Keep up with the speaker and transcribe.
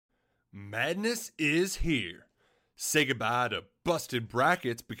Madness is here. Say goodbye to busted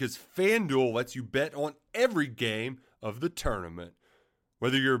brackets because FanDuel lets you bet on every game of the tournament.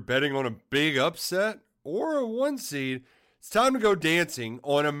 Whether you're betting on a big upset or a one seed, it's time to go dancing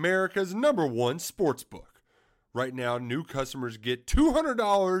on America's #1 sportsbook. Right now, new customers get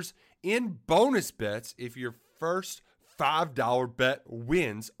 $200 in bonus bets if your first $5 bet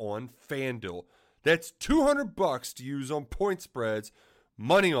wins on FanDuel. That's $200 to use on point spreads,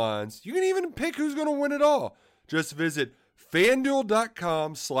 money lines. You can even pick who's going to win it all. Just visit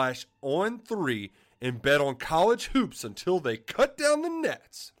FanDuel.com/on3 and bet on college hoops until they cut down the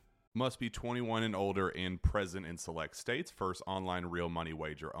nets. Must be 21 and older and present in select states. First online real money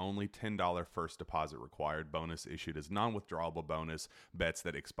wager only. $10 first deposit required. Bonus issued as non-withdrawable bonus. Bets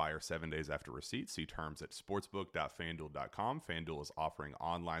that expire 7 days after receipt. See terms at sportsbook.fanduel.com. FanDuel is offering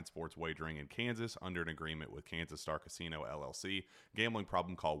online sports wagering in Kansas under an agreement with Kansas Star Casino, LLC. Gambling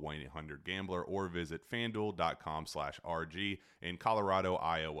problem? Call 1-800-GAMBLER or visit fanduel.com/RG in Colorado,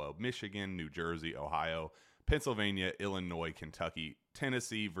 Iowa, Michigan, New Jersey, Ohio, Pennsylvania, Illinois, Kentucky,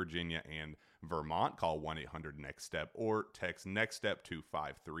 Tennessee, Virginia, and Vermont. Call 1-800-NEXT-STEP or text NEXT-STEP to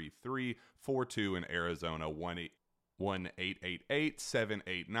 53342 in Arizona,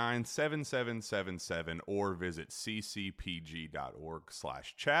 1-888-789-7777 or visit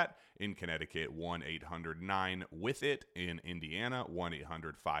ccpg.org/chat. In Connecticut, 1-800-9-WITH-IT. In Indiana,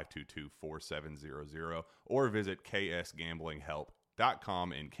 1-800-522-4700 or visit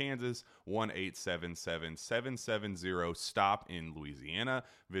ksgamblinghelp.com. In Kansas, 1-877-770-STOP in Louisiana.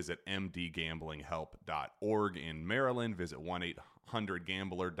 Visit mdgamblinghelp.org in Maryland. Visit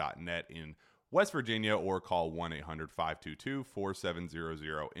 1-800-gambler.net in West Virginia or call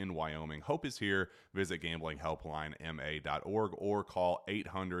 1-800-522-4700 in Wyoming. Hope is here. Visit gamblinghelplinema.org or call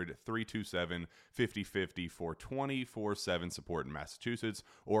 800-327-5050 for 24/7 support in Massachusetts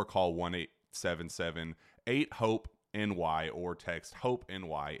or call 1-877-8-HOPE NY or text Hope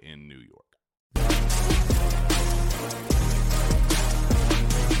NY in New York.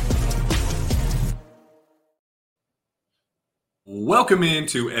 Welcome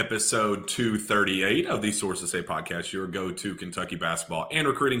into episode 238 of the Sources Say podcast, your go-to Kentucky basketball and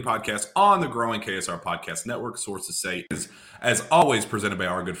recruiting podcast on the growing KSR Podcast Network. Sources Say is, as always, presented by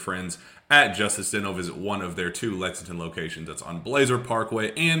our good friends at Justice Dental. Visit one of their 2 Lexington locations that's on Blazer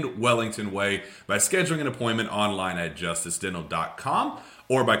Parkway and Wellington Way by scheduling an appointment online at justicedental.com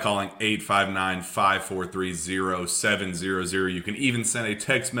or by calling 859-543-0700. You can even send a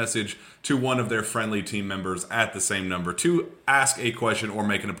text message to one of their friendly team members at the same number to ask a question or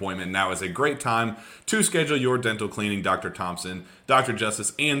make an appointment. Now is a great time to schedule your dental cleaning. Dr. Thompson, Dr.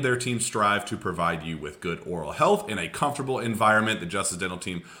 Justice, and their team strive to provide you with good oral health in a comfortable environment. The Justice Dental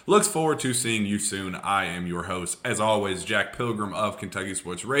team looks forward to seeing you soon. I am your host, as always, Jack Pilgrim of Kentucky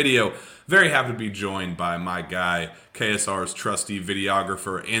Sports Radio. Very happy to be joined by my guy, KSR's trusty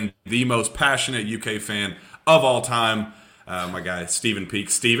videographer and the most passionate UK fan of all time, my guy, Stephen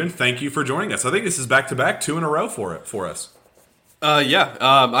Peak. Stephen, thank you for joining us. I think this is back-to-back, 2 in a row for us.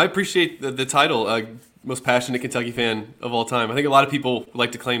 I appreciate the title, most passionate Kentucky fan of all time. I think a lot of people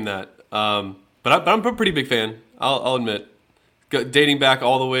like to claim that, but I'm a pretty big fan, I'll admit. Dating back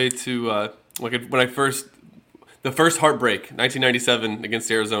all the way to when the first heartbreak, 1997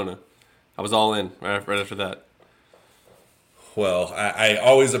 against Arizona. I was all in right after that. Well, I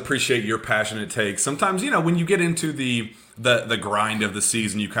always appreciate your passionate take. Sometimes, when you get into the grind of the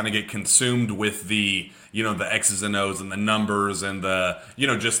season, you kind of get consumed with the X's and O's and the numbers and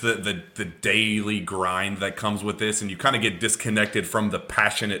just the daily grind that comes with this, and you kind of get disconnected from the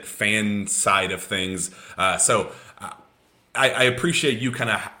passionate fan side of things. So I appreciate you kind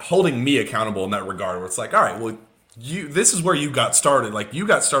of holding me accountable in that regard, where it's like, all right, well, this is where you got started. Like, you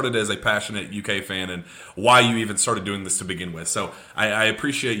got started as a passionate UK fan, and why you even started doing this to begin with. So I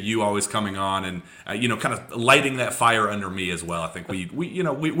appreciate you always coming on and kind of lighting that fire under me as well. I think we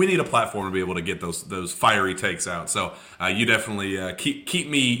need a platform to be able to get those fiery takes out. So you definitely keep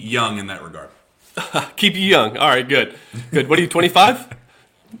me young in that regard. Keep you young. All right, good. What are you, 25?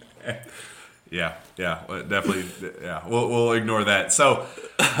 Yeah, definitely. Yeah, we'll ignore that. So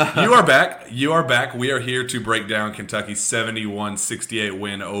you are back. We are here to break down Kentucky's 71-68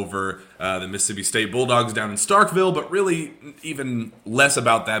 win over the Mississippi State Bulldogs down in Starkville, but really even less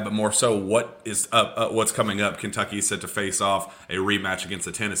about that, but more so what's coming up. Kentucky is set to face off a rematch against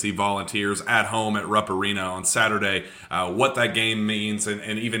the Tennessee Volunteers at home at Rupp Arena on Saturday. What that game means,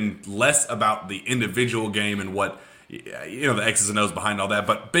 and even less about the individual game and what the X's and O's behind all that,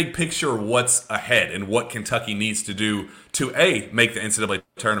 but big picture, what's ahead and what Kentucky needs to do to A, make the NCAA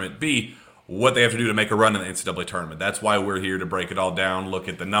tournament, B, what they have to do to make a run in the NCAA tournament. That's why we're here to break it all down, look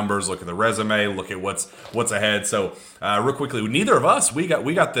at the numbers, look at the resume, look at what's ahead. So real quickly, neither of us, we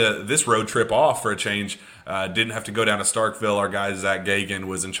got this road trip off for a change. Didn't have to go down to Starkville. Our guy Zach Gagan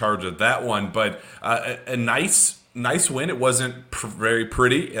was in charge of that one, but a nice win. It wasn't very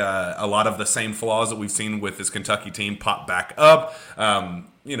pretty. A lot of the same flaws that we've seen with this Kentucky team pop back up.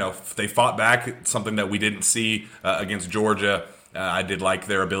 They fought back, something that we didn't see against Georgia. I did like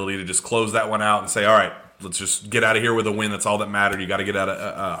their ability to just close that one out and say, all right, let's just get out of here with a win. That's all that mattered. You got to get out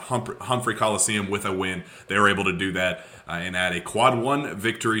of Humphrey Coliseum with a win. They were able to do that and add a quad one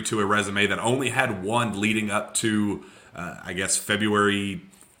victory to a resume that only had one leading up to, February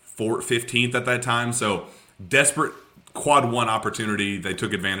 15th at that time. So desperate quad one opportunity. They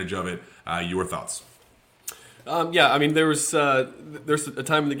took advantage of it. Your thoughts? There's a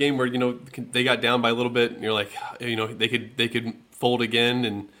time in the game where they got down by a little bit, and you're like, they could fold again,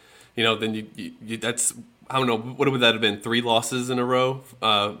 and then you that's, I don't know, what would that have been, 3 losses in a row?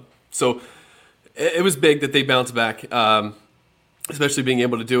 So it was big that they bounced back, especially being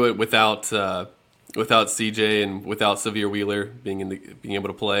able to do it without CJ and without Severe Wheeler being able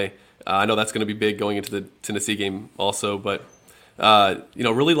to play. I know that's going to be big going into the Tennessee game also, but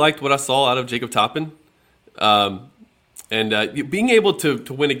really liked what I saw out of Jacob Toppin. Being able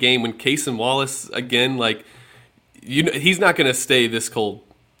to win a game when Cason Wallace, again, he's not going to stay this cold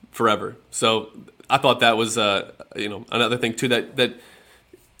forever. So I thought that was another thing too, that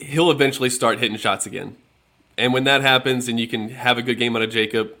he'll eventually start hitting shots again. And when that happens and you can have a good game out of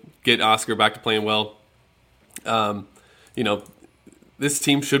Jacob, get Oscar back to playing well, this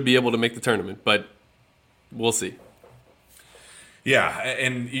team should be able to make the tournament, but we'll see. Yeah,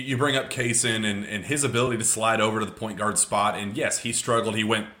 and you bring up Cason and his ability to slide over to the point guard spot. And yes, he struggled. He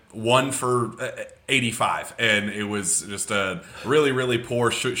went 1 for 85, and it was just a really, really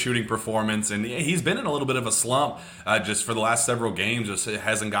poor shooting performance. And he's been in a little bit of a slump just for the last several games. Just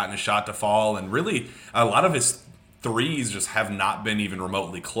hasn't gotten a shot to fall. And really, a lot of his threes just have not been even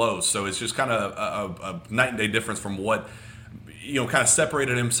remotely close. So it's just kind of a night and day difference from what kind of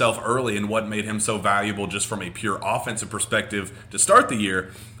separated himself early and what made him so valuable just from a pure offensive perspective to start the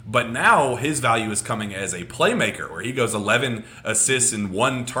year. But now his value is coming as a playmaker, where he goes 11 assists and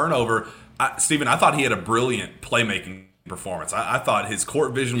 1 turnover. Steven, I thought he had a brilliant playmaking performance. I thought his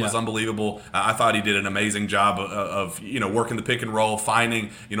court vision was unbelievable. I thought he did an amazing job of working the pick and roll, finding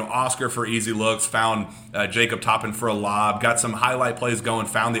Oscar for easy looks, found Jacob Toppin for a lob, got some highlight plays going,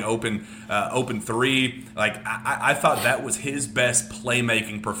 found the open three. I thought that was his best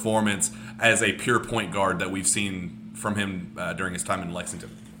playmaking performance as a pure point guard that we've seen from him during his time in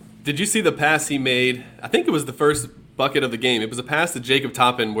Lexington. Did you see the pass he made? I think it was the first bucket of the game. It was a pass to Jacob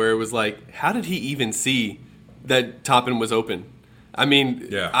Toppin where it was like, how did he even see that Toppin was open? I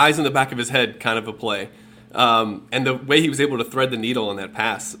mean, eyes in the back of his head kind of a play. And the way he was able to thread the needle on that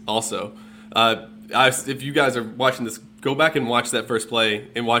pass also. If you guys are watching this, go back and watch that first play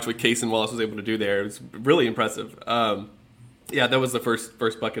and watch what Cason Wallace was able to do there. It was really impressive. That was the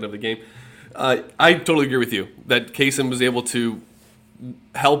first bucket of the game. I totally agree with you that Cason was able to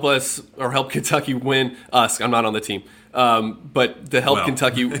help us or help Kentucky win us. I'm not on the team. But to help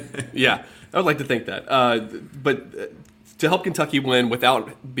Kentucky, I would like to think that. But to help Kentucky win without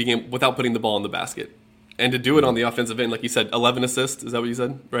putting the ball in the basket. And to do it on the offensive end, like you said, 11 assists. Is that what you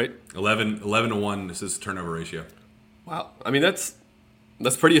said, right? 11 to 1 assist turnover ratio. Wow. I mean, that's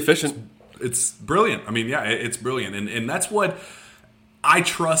pretty efficient. It's brilliant. I mean, it's brilliant. And that's what I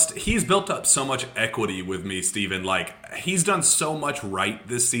trust. He's built up so much equity with me, Steven. He's done so much right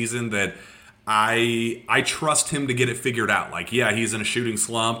this season that I trust him to get it figured out. He's in a shooting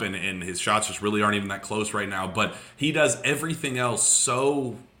slump and his shots just really aren't even that close right now, but he does everything else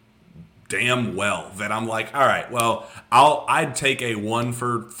so damn well that I'm like, all right, well, I'd take a 1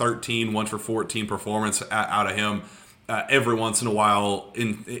 for 13, 1 for 14 performance out of him every once in a while,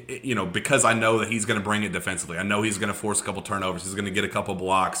 because I know that he's going to bring it defensively. I know he's going to force a couple turnovers. He's going to get a couple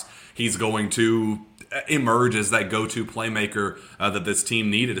blocks. He's going to emerge as that go-to playmaker that this team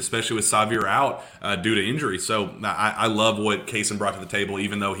needed, especially with Xavier out due to injury. So I love what Cason brought to the table,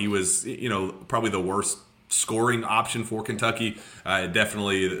 even though he was, probably the worst scoring option for Kentucky.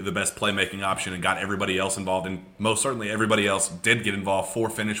 Definitely the best playmaking option and got everybody else involved. And most certainly everybody else did get involved. 4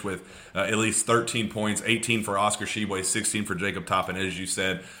 finished with at least 13 points, 18 for Oscar Tshiebwe, 16 for Jacob Toppin, as you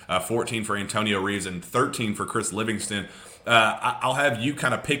said, 14 for Antonio Reeves, and 13 for Chris Livingston. I'll have you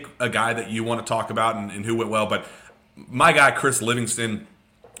kind of pick a guy that you want to talk about and who went well. But my guy, Chris Livingston,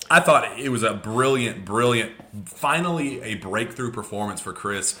 I thought it was a brilliant, finally a breakthrough performance for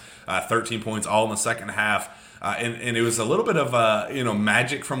Chris. 13 points all in the second half. and it was a little bit of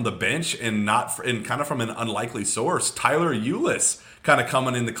magic from the bench and kind of from an unlikely source. Tyler Eulis kind of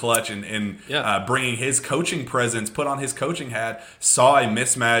coming in the clutch and bringing his coaching presence, put on his coaching hat, saw a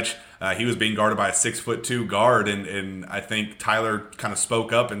mismatch. He was being guarded by a 6'2" guard, and I think Tyler kind of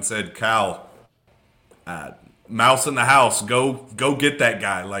spoke up and said, "Cal, mouse in the house, go get that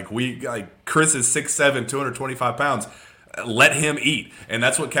guy. Chris is 6'7", 225 pounds. Let him eat." And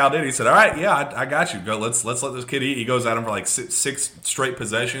that's what Cal did. He said, "All right, yeah, I got you. Go. Let's let this kid eat." He goes at him for like six straight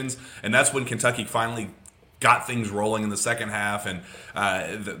possessions, and that's when Kentucky finally got things rolling in the second half, and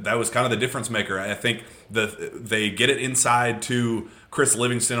that was kind of the difference maker. I think they get it inside to Chris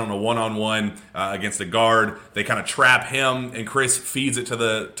Livingston on a one-on-one against the guard. They kind of trap him, and Chris feeds it to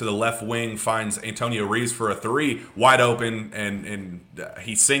the left wing, finds Antonio Reeves for a three, wide open, and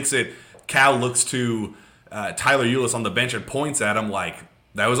he sinks it. Cal looks to Tyler Eulis on the bench and points at him like,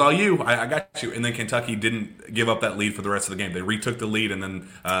 "That was all you. I got you." And then Kentucky didn't give up that lead for the rest of the game. They retook the lead, and then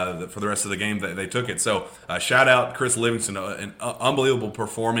for the rest of the game, they took it. So shout out Chris Livingston, an unbelievable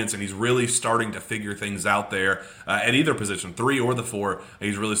performance, and he's really starting to figure things out there at either position, 3 or the 4.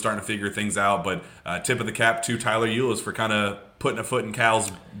 He's really starting to figure things out. But tip of the cap to Tyler Eulis for kind of putting a foot in Cal's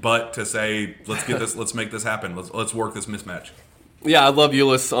butt to say, "Let's get this. Let's make this happen. Let's work this mismatch." Yeah, I love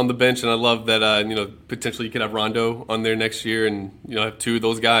Eulis on the bench, and I love that potentially you could have Rondo on there next year, and have 2 of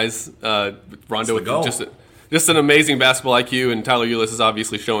those guys. Rondo with just an amazing basketball IQ, and Tyler Eulis is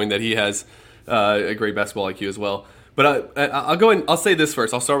obviously showing that he has a great basketball IQ as well. But I'll go and I'll say this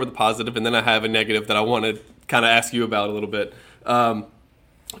first. I'll start with the positive, and then I have a negative that I want to kind of ask you about a little bit.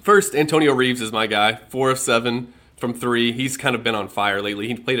 First, Antonio Reeves is my guy. 4 of 7 from 3. He's kind of been on fire lately.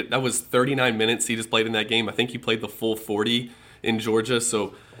 He played it. That was 39 minutes he just played in that game. I think he played the full 40 in Georgia.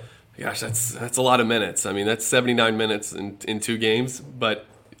 So, gosh, that's a lot of minutes. I mean, that's 79 minutes in 2 games. But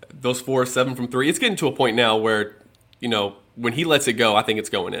those 4 or 7 from 3, it's getting to a point now where, when he lets it go, I think it's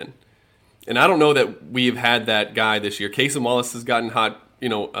going in. And I don't know that we've had that guy this year. Casey Wallace has gotten hot,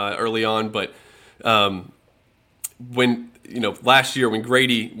 early on. But when, last year when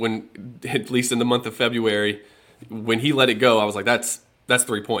Grady, at least in the month of February, when he let it go, I was like, that's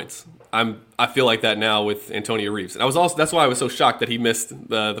 3 points. I feel like that now with Antonio Reeves, and that's why I was so shocked that he missed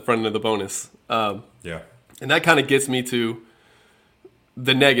the front end of the bonus. And that kind of gets me to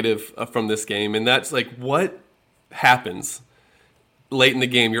the negative from this game, and that's like, what happens late in the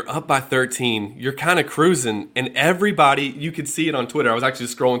game? You're up by 13, you're kind of cruising, and everybody, you could see it on Twitter. I was actually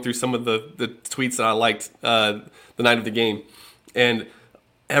scrolling through some of the tweets that I liked the night of the game, and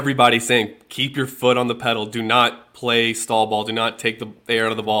everybody saying, keep your foot on the pedal, do not play stall ball, do not take the air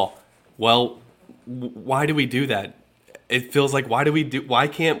out of the ball. Well, why do we do that? It feels like, why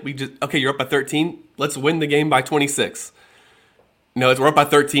can't we just, okay, you're up by 13, let's win the game by 26. No, we're up by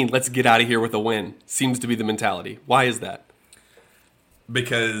 13, let's get out of here with a win. Seems to be the mentality. Why is that?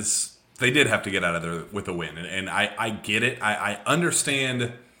 Because they did have to get out of there with a win, and I get it. I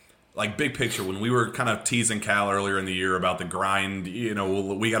understand, like, big picture, when we were kind of teasing Cal earlier in the year about the grind,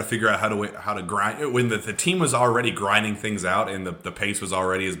 we got to figure out how to grind. When the team was already grinding things out and the pace was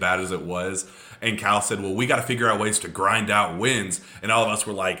already as bad as it was, and Cal said, well, we got to figure out ways to grind out wins, and all of us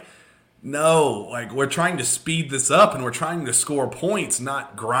were like, no, like, we're trying to speed this up and we're trying to score points,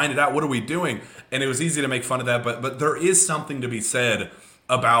 not grind it out. What are we doing? And it was easy to make fun of that, but there is something to be said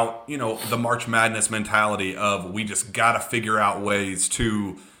about, the March Madness mentality of, we just got to figure out ways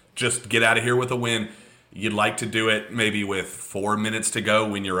to just get out of here with a win. You'd like to do it maybe with 4 minutes to go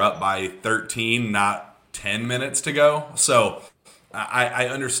when you're up by 13, not 10 minutes to go. So I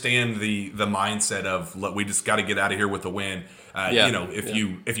understand the mindset of, look, we just got to get out of here with a win.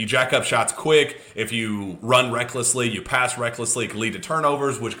 If you jack up shots quick, if you run recklessly, you pass recklessly, it could lead to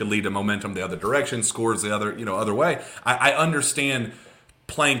turnovers, which could lead to momentum the other direction, scores the other way. I understand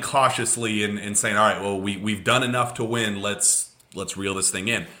playing cautiously and saying, all right, well, we've done enough to win. Let's reel this thing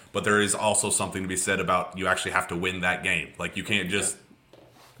in. But there is also something to be said about, you actually have to win that game. Like, you can't just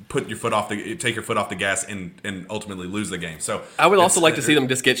take your foot off the gas and ultimately lose the game. So I would also like to see them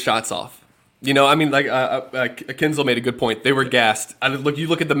just get shots off. Kinsel made a good point. They were gassed. You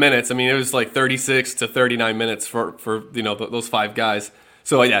look at the minutes. I mean, it was like 36 to 39 minutes for those 5 guys.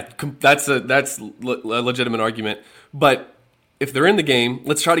 So yeah, that's a legitimate argument. But if they're in the game,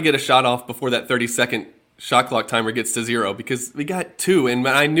 let's try to get a shot off before that 30-second shot clock timer gets to 0, because we got 2, and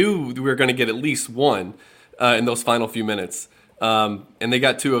I knew we were going to get at least 1 in those final few minutes, and they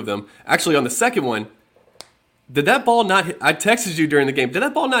got 2 of them. Actually, on the second one, did that ball not hit? I texted you during the game. Did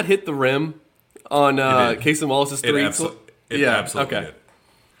that ball not hit the rim on Casey Wallace's 3? It absolutely did.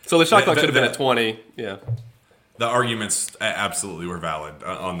 So the shot clock should have been at 20. Yeah. The arguments absolutely were valid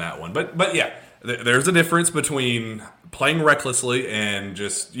on that one. But yeah, there's a difference between playing recklessly and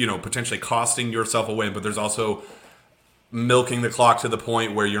just, potentially costing yourself a win, but there's also milking the clock to the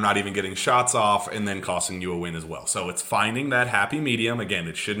point where you're not even getting shots off and then costing you a win as well. So it's finding that happy medium. Again,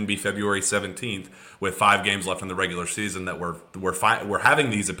 it shouldn't be February 17th with 5 games left in the regular season that we're having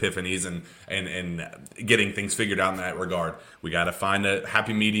these epiphanies and getting things figured out in that regard. We got to find a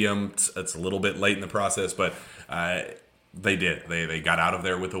happy medium. It's a little bit late in the process, but they did. They got out of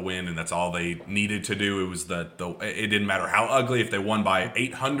there with a win, and that's all they needed to do. It was it didn't matter how ugly, if they won by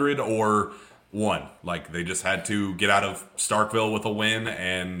 800 or won. Like, they just had to get out of Starkville with a win,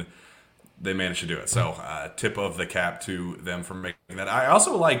 and they managed to do it. So, tip of the cap to them for making that. I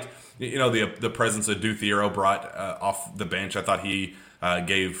also liked, the presence of Duthiero brought off the bench. I thought he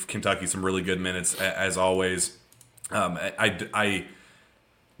gave Kentucky some really good minutes, as always. We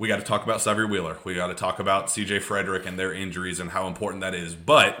got to talk about Xavier Wheeler. We got to talk about C.J. Frederick and their injuries and how important that is.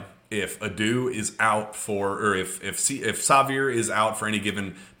 But if Adu is out if Xavier is out for any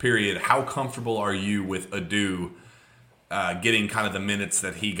given period, how comfortable are you with Adu getting kind of the minutes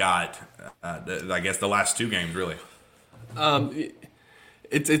that he got? I guess the last 2 games, really.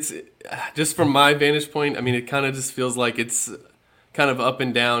 It's just from my vantage point. I mean, it kind of just feels like it's kind of up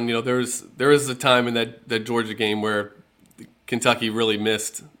and down. There was a time in that Georgia game where Kentucky really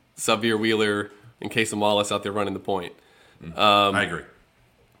missed Xavier Wheeler and Casey Wallace out there running the point. I agree.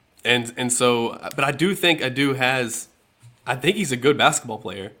 And so, but I do think I think he's a good basketball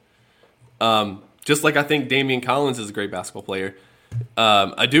player. Just like I think Damian Collins is a great basketball player.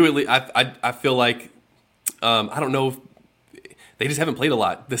 I feel like, I don't know if they just haven't played a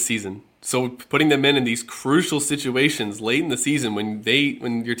lot this season. So putting them in these crucial situations late in the season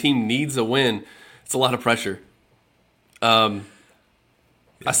when your team needs a win, it's a lot of pressure. I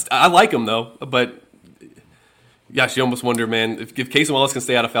like him though, but gosh, you almost wonder, man, if Casey Wallace can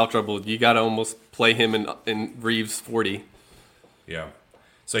stay out of foul trouble, you got to almost play him in Reeves 40. Yeah.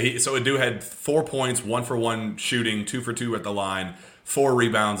 So Adu had 4 points, 1 for 1 shooting, 2 for 2 at the line, 4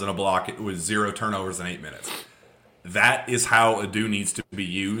 rebounds and a block. It was 0 turnovers in 8 minutes. That is how Adu needs to be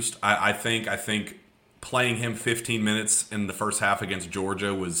used. I think playing him 15 minutes in the first half against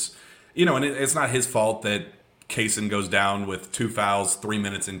Georgia was, and it's not his fault that Kaysen goes down with 2 fouls 3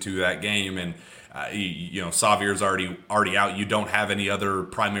 minutes into that game, and Xavier's already out. You don't have any other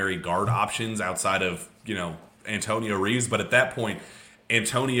primary guard options outside of Antonio Reeves, but at that point,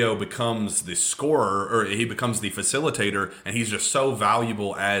 Antonio becomes the scorer, or he becomes the facilitator, and he's just so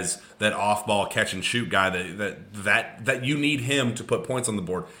valuable as that off-ball catch-and-shoot guy that you need him to put points on the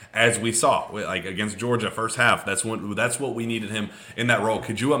board, as we saw like against Georgia first half. That's what we needed him in that role.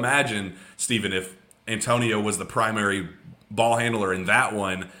 Could you imagine, Stephen, if Antonio was the primary ball handler in that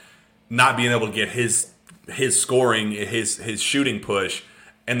one, not being able to get his scoring, his shooting push,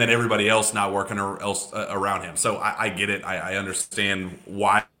 and then everybody else not working around him? So I get it. I understand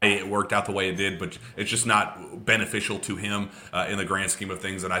why it worked out the way it did, but it's just not beneficial to him in the grand scheme of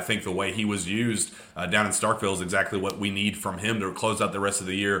things. And I think the way he was used down in Starkville is exactly what we need from him to close out the rest of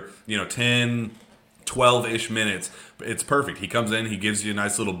the year. 10, 12-ish minutes. It's perfect. He comes in, he gives you a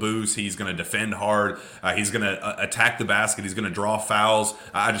nice little boost. He's going to defend hard. He's going to attack the basket. He's going to draw fouls.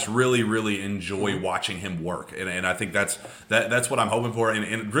 I just really, really enjoy watching him work, and I think that's what I'm hoping for.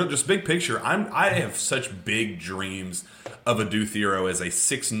 And just big picture, I have such big dreams of a Duthiero as a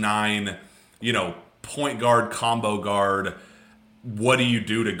 6'9", point guard, combo guard. What do you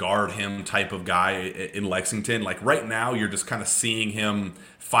do to guard him type of guy in Lexington? Like right now, you're just kind of seeing him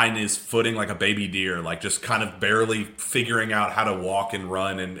find his footing like a baby deer, like just kind of barely figuring out how to walk and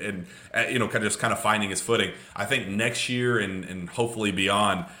run and kind of finding his footing. I think next year and hopefully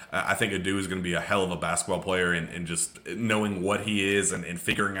beyond, I think Adu is going to be a hell of a basketball player, and just knowing what he is and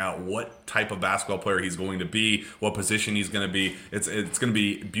figuring out what type of basketball player he's going to be, what position he's going to be. It's going to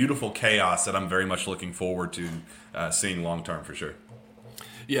be beautiful chaos that I'm very much looking forward to seeing long term for sure.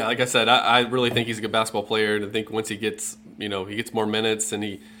 Yeah, like I said, I really think he's a good basketball player, and I think once he gets more minutes and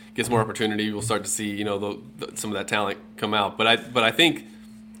he gets more opportunity, we'll start to see some of that talent come out. But I think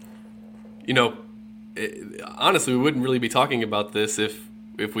honestly, we wouldn't really be talking about this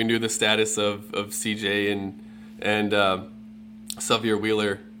if we knew the status of CJ and Xavier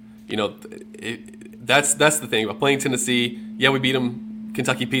Wheeler. That's the thing about playing Tennessee. Yeah, we beat them.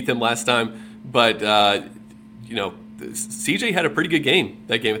 Kentucky beat them last time, but CJ had a pretty good game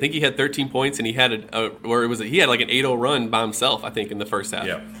that game. I think he had 13 points, and he had he had like an 8-0 run by himself, I think, in the first half.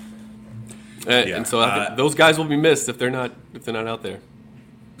 Yeah. And so I think those guys will be missed if they're not out there.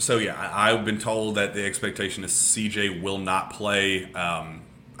 So yeah, I've been told that the expectation is CJ will not play.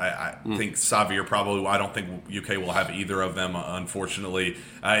 I think Xavier probably. I don't think UK will have either of them, unfortunately.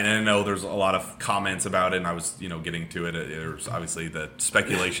 And I know there's a lot of comments about it, and I was getting to it. There's obviously the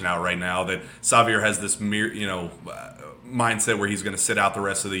speculation out right now that Xavier has this mindset where he's going to sit out the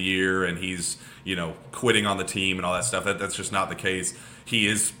rest of the year and he's quitting on the team and all that stuff. That's just not the case. He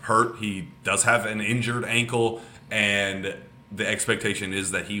is hurt. He does have an injured ankle, and the expectation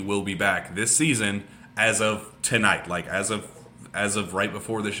is that he will be back this season as of tonight. Like as of right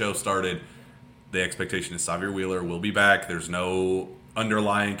before the show started, the expectation is Xavier Wheeler will be back. There's no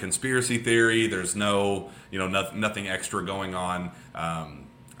underlying conspiracy theory. There's no nothing extra going on.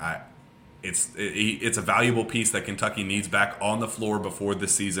 It's a valuable piece that Kentucky needs back on the floor before the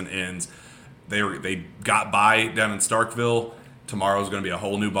season ends. They got by down in Starkville. Tomorrow's going to be a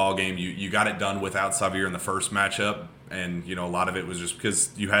whole new ball game. You got it done without Xavier in the first matchup, and a lot of it was just because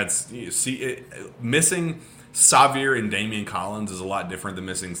missing Xavier and Damian Collins is a lot different than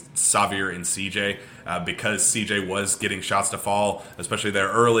missing Xavier and CJ, because CJ was getting shots to fall, especially there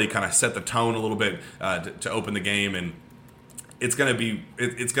early, kind of set the tone a little bit to open the game, and it's going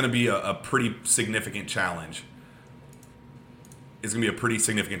to be a pretty significant challenge. It's going to be a pretty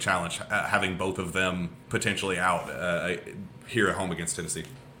significant challenge having both of them potentially out here at home against Tennessee.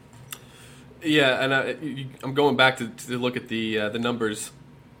 Yeah, and I'm going back to look at the numbers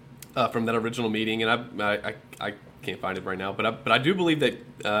from that original meeting, and I can't find it right now, but I do believe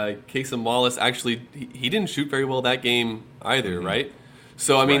that Kasem Wallace actually he didn't shoot very well that game either, right?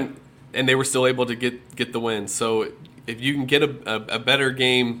 So I mean, and they were still able to get the win. So if you can get a better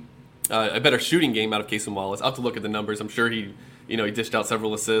game, a better shooting game out of Kasem Wallace, I'll have to look at the numbers. I'm sure he dished out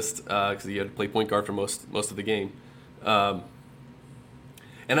several assists because he had to play point guard for most of the game.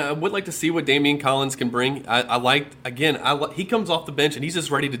 And I would like to see what Damian Collins can bring. He comes off the bench and he's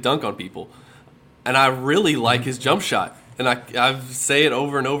just ready to dunk on people. And I really like his jump shot. And I say it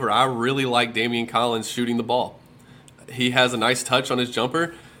over and over. I really like Damian Collins shooting the ball. He has a nice touch on his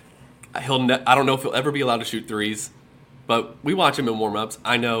jumper. I don't know if he'll ever be allowed to shoot threes, but we watch him in warm-ups.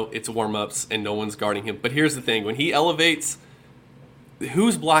 I know it's warm-ups and no one's guarding him. But here's the thing. When he elevates,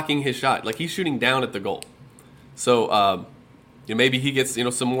 who's blocking his shot? Like, he's shooting down at the goal. So maybe he gets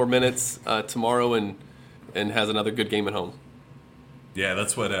some more minutes tomorrow and has another good game at home. Yeah,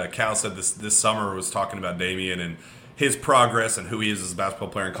 that's what Cal said this summer, was talking about Damian and his progress and who he is as a basketball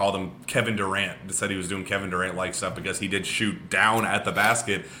player, and called him Kevin Durant. Said he was doing Kevin Durant-like stuff because he did shoot down at the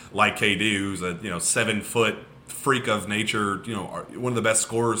basket like KD, who's a 7-foot freak of nature, one of the best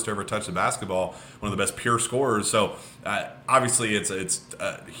scorers to ever touch the basketball, one of the best pure scorers. So obviously it's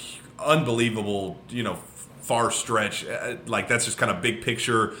unbelievable, far stretch. Like, that's just kind of big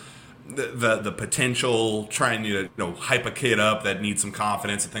picture. The potential, trying to hype a kid up that needs some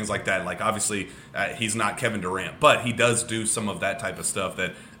confidence and things like that. Like, obviously he's not Kevin Durant, but he does do some of that type of stuff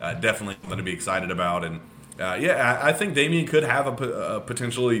that definitely going to be excited about. And I think Damian could have a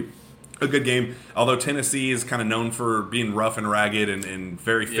potentially a good game. Although Tennessee is kind of known for being rough and ragged and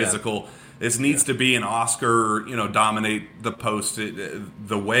very physical. This needs to be an Oscar, dominate the post.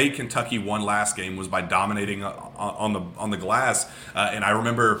 The way Kentucky won last game was by dominating on the glass. And I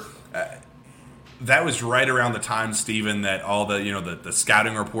remember that was right around the time, Stephen, that all the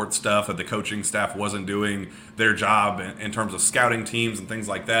scouting report stuff, that the coaching staff wasn't doing their job in terms of scouting teams and things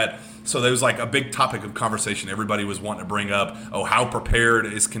like that. So there was like a big topic of conversation. Everybody was wanting to bring up, how prepared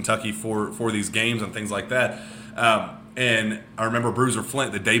is Kentucky for these games and things like that. And I remember Bruiser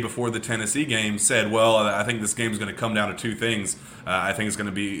Flint, the day before the Tennessee game, said, well, I think this game is going to come down to two things. I think it's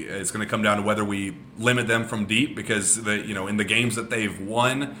going to come down to whether we limit them from deep, because in the games that they've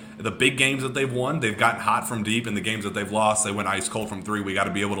won, the big games that they've won, they've gotten hot from deep. In the games that they've lost, they went ice cold from three. We got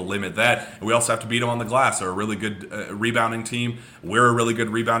to be able to limit that. And we also have to beat them on the glass. They're a really good rebounding team. We're a really good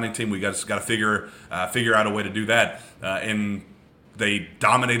rebounding team. We just got to figure out a way to do that. And they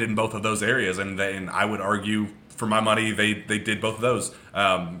dominated in both of those areas. And I would argue, for my money, they did both of those.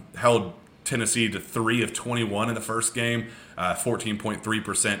 Held Tennessee to 3 of 21 in the first game,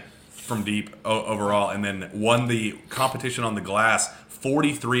 14.3% from deep overall, and then won the competition on the glass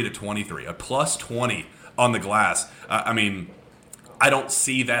 43-23, a plus 20 on the glass. I mean, I don't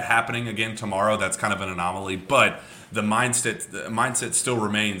see that happening again tomorrow. That's kind of an anomaly, but the mindset still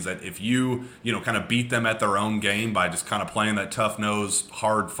remains that if you kind of beat them at their own game by just kind of playing that tough-nosed,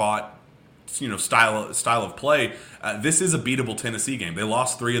 hard-fought style of play, this is a beatable Tennessee game. They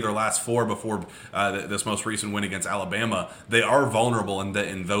lost 3 of their last 4 before this most recent win against Alabama. They are vulnerable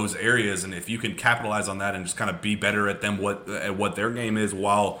in those areas, and if you can capitalize on that and just kind of be better at them at what their game is,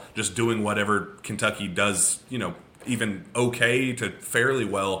 while just doing whatever Kentucky does even okay to fairly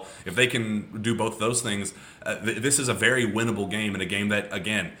well, if they can do both of those things, this is a very winnable game, and a game that,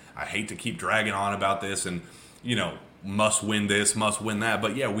 again, I hate to keep dragging on about this and, must win this, must win that.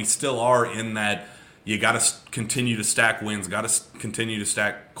 But, yeah, we still are in that you got to continue to stack wins, got to continue to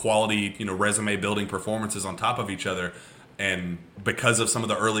stack quality, resume-building performances on top of each other. And because of some of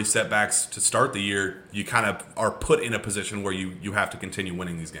the early setbacks to start the year, you kind of are put in a position where you have to continue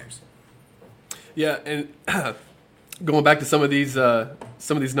winning these games. Yeah, and going back to some of these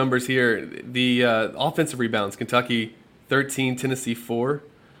numbers here, the offensive rebounds: Kentucky 13, Tennessee 4.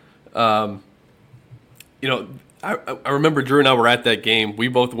 I remember Drew and I were at that game. We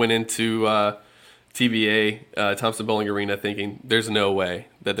both went into TBA, Thompson Bowling Arena, thinking there's no way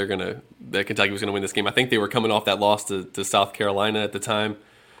that Kentucky was gonna win this game. I think they were coming off that loss to South Carolina at the time,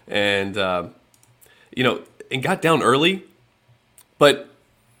 and and got down early, but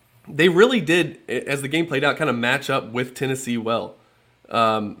they really did, as the game played out, kind of match up with Tennessee well.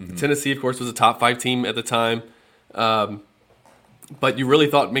 Tennessee, of course, was a top 5 team at the time, but you really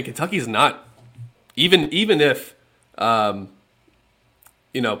thought, man, Kentucky's not, even if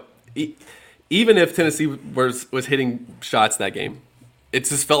even if Tennessee was hitting shots that game, it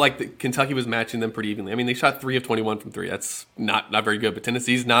just felt like Kentucky was matching them pretty evenly. I mean, they shot 3 of 21 from 3. That's not very good, but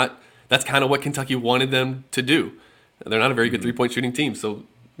Tennessee's not. That's kind of what Kentucky wanted them to do. They're not a very good 3-point shooting team, so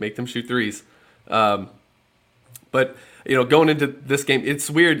make them shoot threes. But going into this game, it's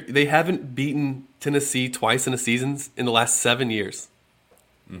weird. They haven't beaten Tennessee twice in a season in the last 7 years.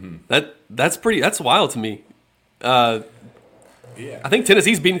 That's wild to me. Yeah. I think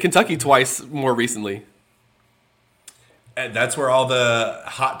Tennessee's beaten Kentucky twice more recently. And that's where all the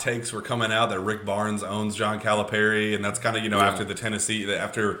hot takes were coming out that Rick Barnes owns John Calipari, and that's kind of after the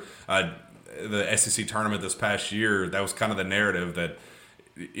the SEC tournament this past year, that was kind of the narrative that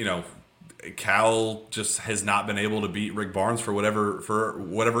Cal just has not been able to beat Rick Barnes for whatever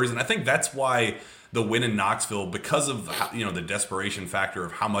reason. I think that's why the win in Knoxville, because of the desperation factor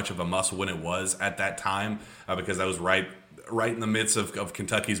of how much of a must win it was at that time, because that was right in the midst of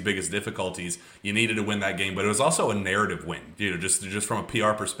Kentucky's biggest difficulties. You needed to win that game, but it was also a narrative win. Just from a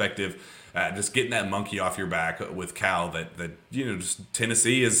PR perspective, just getting that monkey off your back with Cal. That just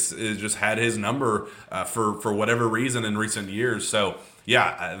Tennessee is just had his number for whatever reason in recent years. So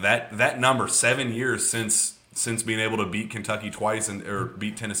yeah, that number, 7 years since being able to beat Kentucky twice or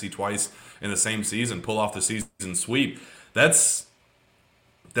beat Tennessee twice in the same season, pull off the season sweep. That's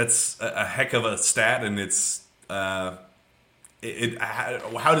a heck of a stat, and it's. How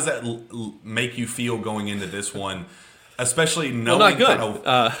does that make you feel going into this one, especially knowing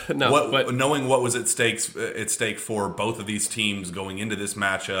knowing what was at stake for both of these teams going into this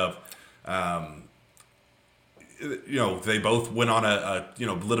matchup? They both went on a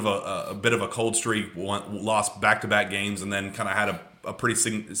bit of a cold streak, lost back-to-back games, and then kind of had a pretty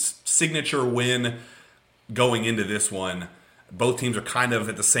signature win going into this one. Both teams are kind of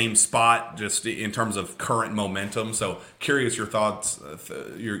at the same spot, just in terms of current momentum. So, curious your thoughts,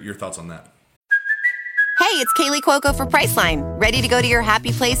 your thoughts on that. Hey, it's Kaylee Cuoco for Priceline. Ready to go to your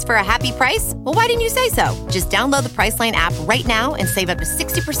happy place for a happy price? Well, why didn't you say so? Just download the Priceline app right now and save up to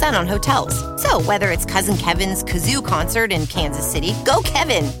 60% on hotels. So, whether it's Cousin Kevin's Kazoo Concert in Kansas City, go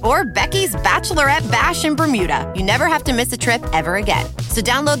Kevin, or Becky's Bachelorette Bash in Bermuda, you never have to miss a trip ever again. So,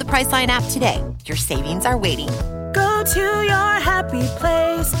 download the Priceline app today. Your savings are waiting. Go to your happy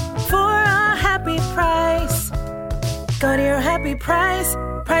place for a happy price. Go to your happy price,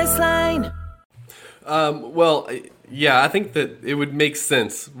 Priceline. I think that it would make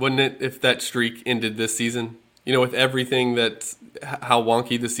sense, wouldn't it, if that streak ended this season? With everything how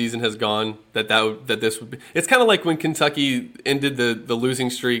wonky the season has gone, that this would be. It's kind of like when Kentucky ended the losing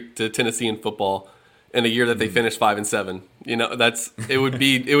streak to Tennessee in football in a year that they finished 5-7.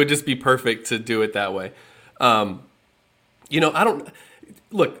 It would just be perfect to do it that way.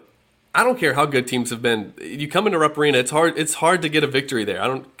 I don't care how good teams have been. You come into Rupp Arena, it's hard to get a victory there. I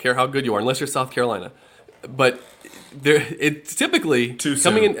don't care how good you are, unless you're South Carolina. But it's typically too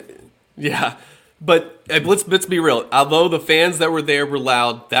coming soon. in. Yeah, but let's be real. Although the fans that were there were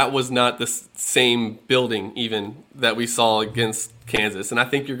loud, that was not the same building even that we saw against Kansas. And I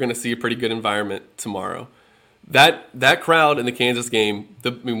think you're going to see a pretty good environment tomorrow. That crowd in the Kansas game,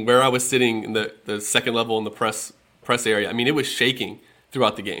 where I was sitting in the second level in the press area, it was shaking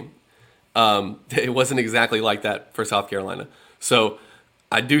throughout the game. It wasn't exactly like that for South Carolina. So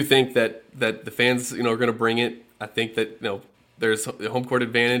I do think that the fans, are going to bring it. I think that, there's a home court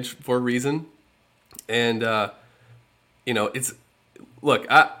advantage for a reason. And, if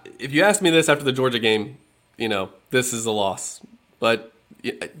you asked me this after the Georgia game, this is a loss. But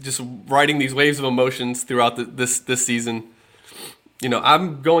just riding these waves of emotions throughout this season.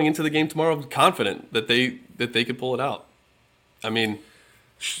 I'm going into the game tomorrow confident that they could pull it out. I mean,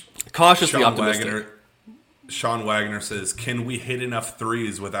 cautiously optimistic. Sean Wagner says, can we hit enough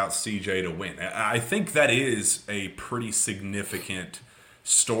threes without CJ to win? I think that is a pretty significant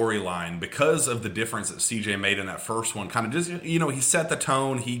storyline because of the difference that CJ made in that first one. Kind of just, he set the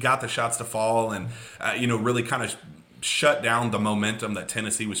tone, he got the shots to fall, and, really kind of shut down the momentum that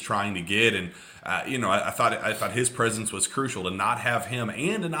Tennessee was trying to get. And, I thought his presence was crucial to not have him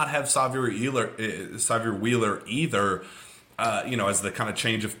and to not have Xavier Wheeler either, as the kind of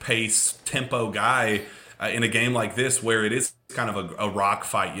change of pace, tempo guy. In a game like this where it is kind of a rock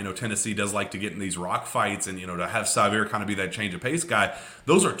fight, Tennessee does like to get in these rock fights, and, to have Xavier kind of be that change of pace guy,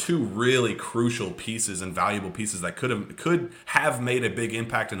 those are two really crucial pieces and valuable pieces that could have made a big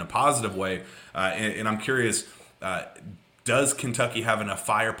impact in a positive way. And I'm curious, does Kentucky have enough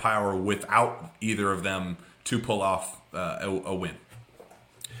firepower without either of them to pull off a win?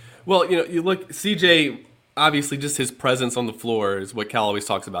 Well, you look, CJ, obviously just his presence on the floor is what Cal always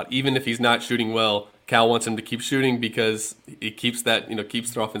talks about. Even if he's not shooting well, Cal wants him to keep shooting because it keeps that,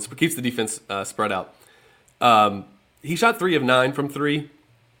 keeps the offense, keeps the defense spread out. He shot 3 of 9 from 3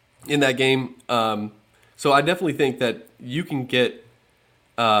 in that game. So I definitely think that you can get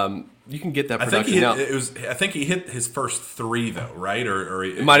that production out. I think he hit his first 3 though, right? Or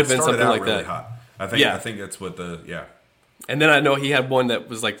it might have been something like really that. Hot. I think that's what And then I know he had one that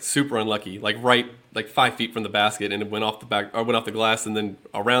was like super unlucky, like 5 feet from the basket, and it went off the glass, and then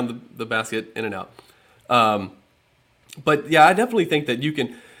around the basket, in and out. But yeah, I definitely think that you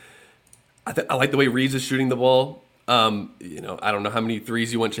can. I like the way Reeves is shooting the ball. I don't know how many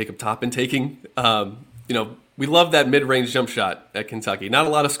threes you want Jacob Toppin taking. We love that mid-range jump shot at Kentucky. Not a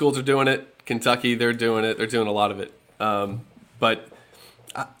lot of schools are doing it. Kentucky, they're doing it. They're doing a lot of it. But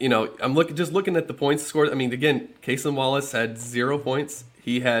I'm looking at the points scored. I mean, again, Cason Wallace had 0 points.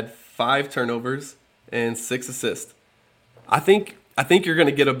 He had 5 turnovers and 6 assists. I think you're going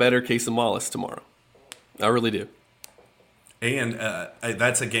to get a better Cason Wallace tomorrow. I really do. And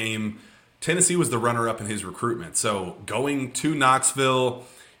that's a game. Tennessee was the runner-up in his recruitment. So going to Knoxville,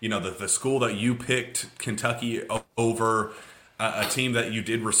 the school that you picked, Kentucky, over a team that you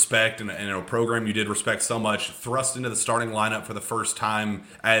did respect and a program you did respect so much, thrust into the starting lineup for the first time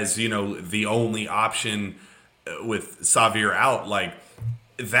as, the only option with Xavier out,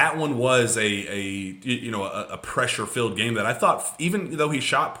 that one was a pressure-filled game that I thought, even though he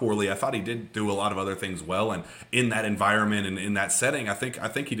shot poorly, I thought he did do a lot of other things well. And in that environment and in that setting, I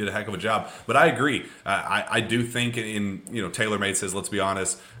think he did a heck of a job. But I agree. I do think TaylorMade says, let's be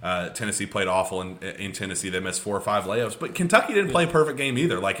honest, Tennessee played awful in Tennessee. They missed 4 or 5 layups. But Kentucky didn't play a perfect game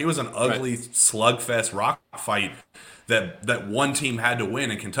either. It was an ugly slugfest rock fight that one team had to win,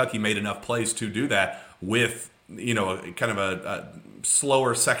 and Kentucky made enough plays to do that with kind of a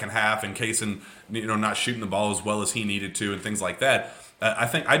slower second half, and Cason, not shooting the ball as well as he needed to, and things like that.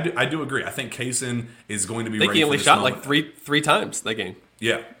 I do agree. I think Cason is going to be. I think he only shot like three times that game.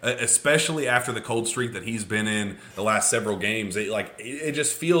 Yeah, especially after the cold streak that he's been in the last several games. It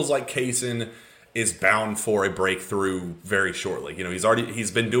just feels like Cason is bound for a breakthrough very shortly.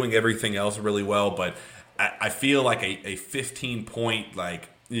 He's been doing everything else really well, but I feel like a 15-point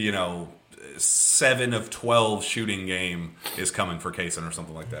 7 of 12 shooting game is coming for Cason or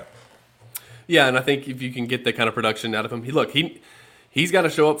something like that. Yeah, and I think if you can get that kind of production out of him, he's got to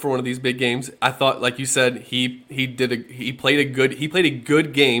show up for one of these big games. I thought, like you said, he played a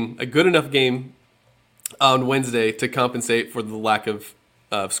good game, a good enough game on Wednesday to compensate for the lack of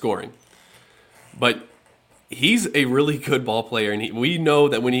scoring. But he's a really good ball player, and we know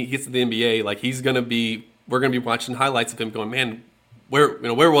that when he gets to the NBA, we're gonna be watching highlights of him going, man,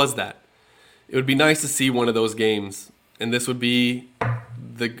 where was that? It would be nice to see one of those games, and this would be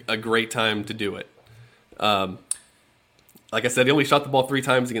a great time to do it. Like I said, he only shot the ball 3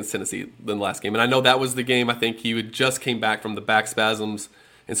 times against Tennessee in the last game, and I know that was the game. I think he just came back from the back spasms,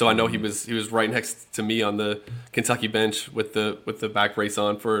 and so I know he was right next to me on the Kentucky bench with the back brace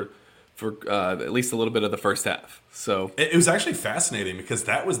on for at least a little bit of the first half. So it was actually fascinating because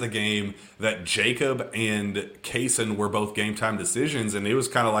that was the game that Jacob and Cason were both game time decisions, and it was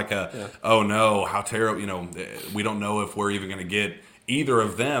kind of like oh no, how terrible! We don't know if we're even going to get either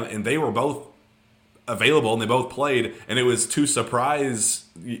of them, and they were both available and they both played, and it was 2 surprise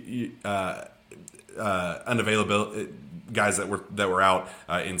unavailable guys that were out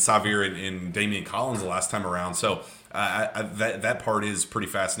in Xavier and Damian Collins the last time around. So that part is pretty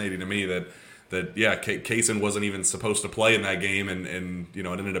fascinating to me that Kaysen wasn't even supposed to play in that game, and it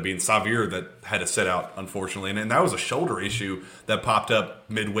ended up being Xavier that had to sit out, unfortunately, and that was a shoulder issue that popped up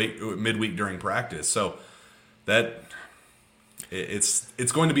midweek during practice. So that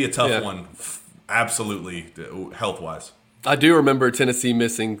it's going to be a tough one, absolutely, health wise. I do remember Tennessee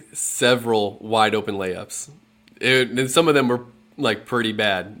missing several wide open layups, and some of them were like pretty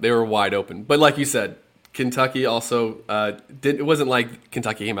bad. They were wide open, but like you said, Kentucky also it wasn't like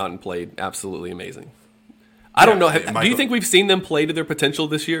Kentucky came out and played absolutely amazing. I don't know. Do you think we've seen them play to their potential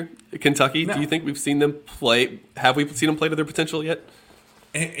this year, Kentucky? No. Do you think we've seen them play? Have we seen them play to their potential yet?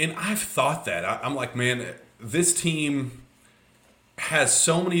 And I've thought that. I'm like, man, this team has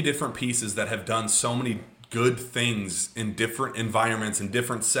so many different pieces that have done so many good things in different environments and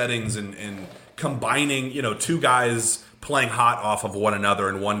different settings, and combining, two guys playing hot off of one another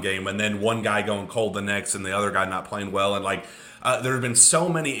in one game, and then one guy going cold the next, and the other guy not playing well. And there have been so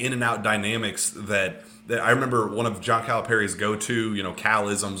many in and out dynamics that I remember one of John Calipari's go-to,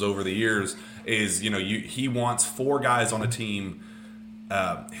 Cal-isms over the years is, he wants four guys on a team.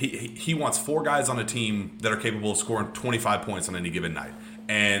 He wants four guys on a team that are capable of scoring 25 points on any given night.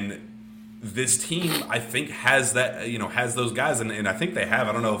 And this team, I think, has that, has those guys, and I think they have.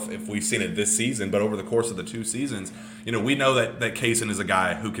 I don't know if we've seen it this season, but over the course of the two seasons, we know that Kaysen is a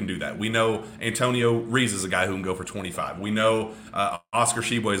guy who can do that. We know Antonio Rees is a guy who can go for 25. We know Oscar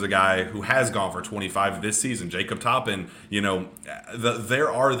Sheboy is a guy who has gone for 25 this season. Jacob Toppin,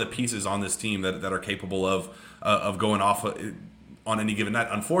 there are the pieces on this team that are capable of going off on any given night.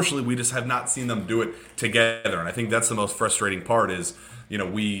 Unfortunately, we just have not seen them do it together, and I think that's the most frustrating part is,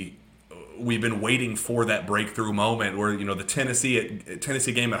 we've been waiting for that breakthrough moment where, the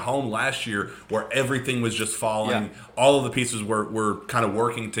Tennessee game at home last year where everything was just falling. Yeah. All of the pieces were kind of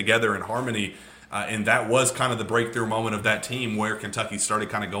working together in harmony. And that was kind of the breakthrough moment of that team where Kentucky started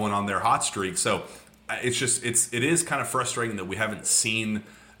kind of going on their hot streak. So it is kind of frustrating that we haven't seen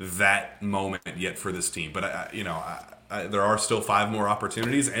that moment yet for this team. But, there are still 5 more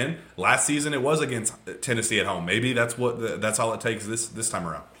opportunities. And last season it was against Tennessee at home. Maybe that's all it takes this time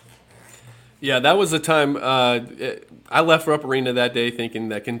around. Yeah, that was the time I left Rupp Arena that day thinking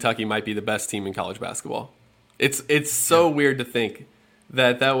that Kentucky might be the best team in college basketball. It's so weird to think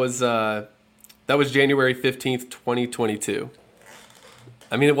that was January 15th, 2022.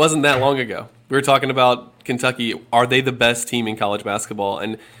 I mean, it wasn't that long ago. We were talking about Kentucky. Are they the best team in college basketball?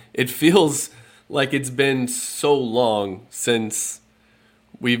 And it feels like it's been so long since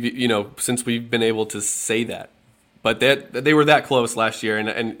we've been able to say that. But they were that close last year,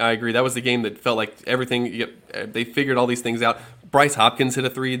 and I agree. That was the game that felt like everything. They figured all these things out. Bryce Hopkins hit a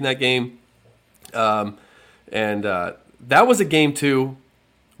 3 in that game, and that was a game too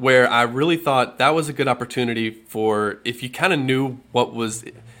where I really thought that was a good opportunity for if you kind of knew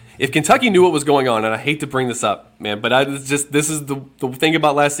if Kentucky knew what was going on. And I hate to bring this up, man, but this is the thing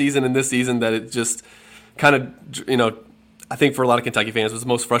about last season and this season that it just kind of I think for a lot of Kentucky fans was the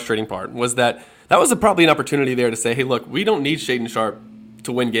most frustrating part was that was probably an opportunity there to say, hey, look, we don't need Shaedon Sharpe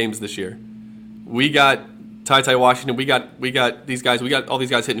to win games this year. We got Ty Washington. We got these guys. We got all these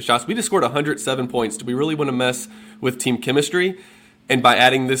guys hitting shots. We just scored 107 points. Do we really want to mess with team chemistry? And by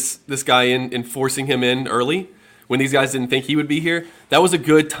adding this guy in and forcing him in early when these guys didn't think he would be here, that was a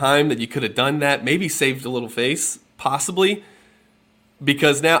good time that you could have done that. Maybe saved a little face, possibly.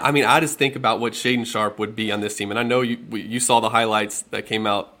 Because now, I mean, I just think about what Shaedon Sharpe would be on this team. And I know you saw the highlights that came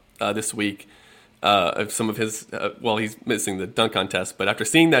out this week of some of his, he's missing the dunk contest. But after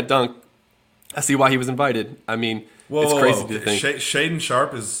seeing that dunk, I see why he was invited. I mean, it's crazy to think. Shaedon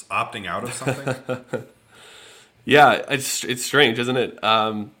Sharpe is opting out of something? Yeah, it's strange, isn't it?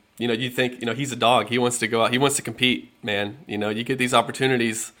 You think, he's a dog. He wants to go out. He wants to compete, man. You get these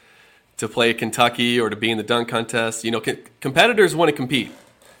opportunities to play at Kentucky or to be in the dunk contest. Competitors want to compete.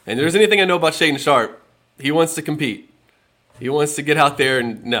 And if there's anything I know about Shaedon Sharpe, he wants to compete. He wants to get out there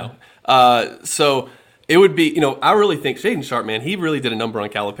and no. So it would be, I really think Shaedon Sharpe, man, he really did a number on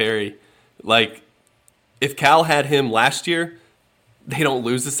Calipari. Like, if Cal had him last year, they don't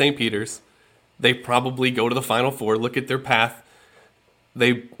lose to St. Peter's. They probably go to the Final Four, look at their path.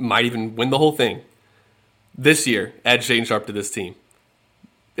 They might even win the whole thing. This year, add Shaedon Sharpe to this team.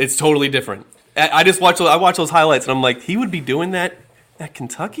 It's totally different. I watch those highlights, and I'm like, he would be doing that at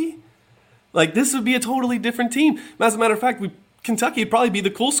Kentucky? Like, this would be a totally different team. As a matter of fact, Kentucky would probably be the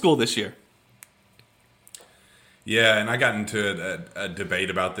cool school this year. Yeah, and I got into a debate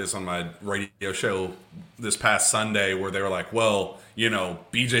about this on my radio show this past Sunday where they were like, well,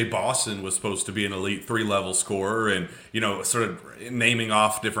 B.J. Boston was supposed to be an elite 3-level scorer and, sort of naming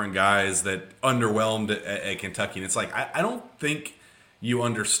off different guys that underwhelmed at Kentucky. And it's like, I don't think you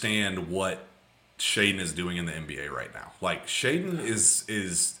understand what Shaedon is doing in the NBA right now. Like, Shaedon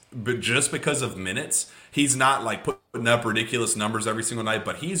is but just because of minutes, he's not like putting up ridiculous numbers every single night,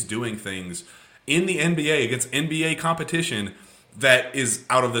 but he's doing things in the NBA against NBA competition that is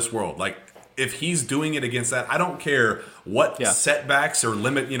out of this world. Like, if he's doing it against that, I don't care what setbacks or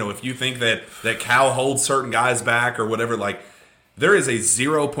limit, if you think that Cal holds certain guys back or whatever, like, there is a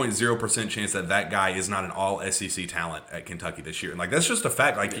 0.0% chance that guy is not an all SEC talent at Kentucky this year. And, like, that's just a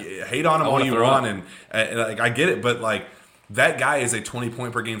fact. Like, hate on him all you want, and like, I get it, but, like, that guy is a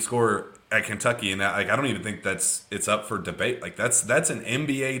 20-point per game scorer at Kentucky, and like, I don't even think it's up for debate. Like, that's an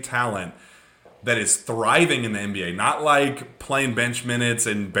NBA talent that is thriving in the NBA, not like playing bench minutes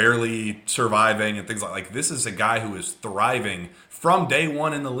and barely surviving and things like this is a guy who is thriving from day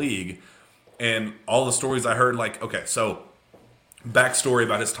one in the league. And all the stories I heard, like, okay, so backstory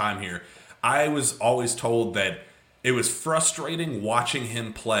about his time here. I was always told that it was frustrating watching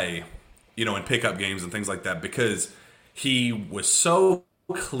him play, in pickup games and things like that, because he was so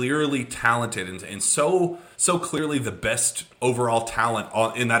clearly talented and so clearly the best overall talent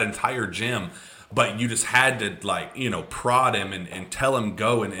in that entire gym. But you just had to, like, prod him and tell him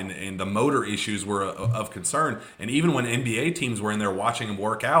go, and the motor issues were of concern. And even when NBA teams were in there watching him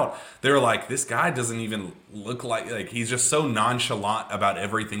work out, they were like, this guy doesn't even look like he's just so nonchalant about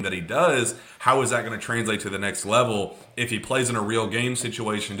everything that he does. How is that going to translate to the next level? If he plays in a real game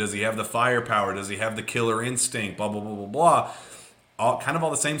situation, does he have the firepower? Does he have the killer instinct? Blah, blah, blah, blah, blah. All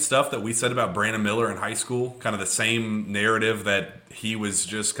the same stuff that we said about Brandon Miller in high school, kind of the same narrative that he was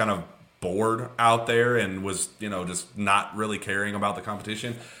just kind of bored out there and was, just not really caring about the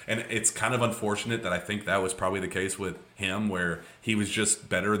competition. And it's kind of unfortunate that I think that was probably the case with him, where he was just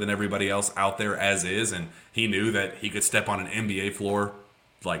better than everybody else out there as is, and he knew that he could step on an NBA floor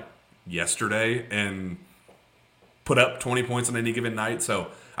like yesterday and put up 20 points on any given night.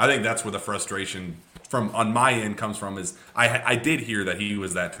 So I think that's where the frustration on my end comes from, is I did hear that he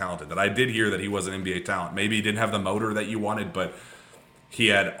was that talented, that I did hear that he was an NBA talent. Maybe he didn't have the motor that you wanted, but he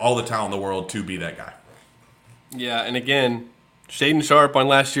had all the talent in the world to be that guy. Yeah, and again, Shaedon Sharpe on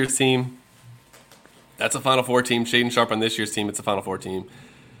last year's team, that's a Final Four team. Shaedon Sharpe on this year's team, it's a Final Four team.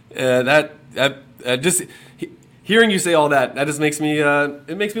 Just hearing you say all that just makes me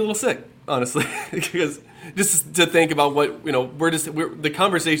it makes me a little sick, honestly, because just to think about what the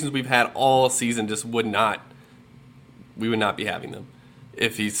conversations we've had all season we would not be having them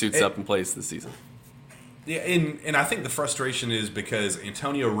if he suits up and plays this season. Yeah, and I think the frustration is because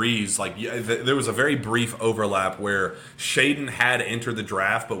Antonio Reeves, there was a very brief overlap where Shaedon had entered the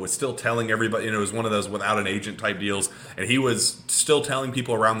draft but was still telling everybody, it was one of those without an agent type deals, and he was still telling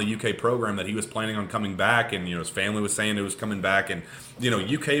people around the UK program that he was planning on coming back, and his family was saying it was coming back, and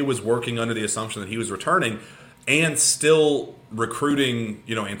UK was working under the assumption that he was returning and still recruiting,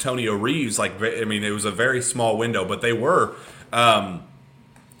 Antonio Reeves. It was a very small window, but they were.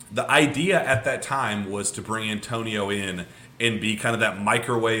 The idea at that time was to bring Antonio in and be kind of that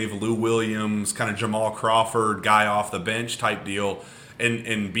microwave Lou Williams, kind of Jamal Crawford guy off the bench type deal,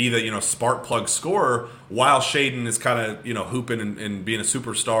 and be the spark plug scorer while Shaedon is kind of hooping and being a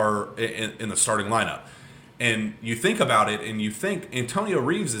superstar in the starting lineup. And you think about it, and you think Antonio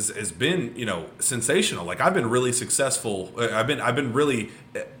Reeves has been sensational. Like, I've been really successful. I've been really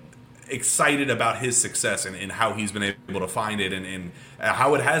excited about his success and how he's been able to find it, and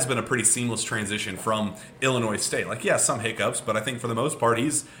how it has been a pretty seamless transition from Illinois State. Like, yeah, some hiccups, but I think for the most part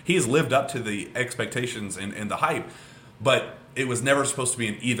he's lived up to the expectations and the hype. But it was never supposed to be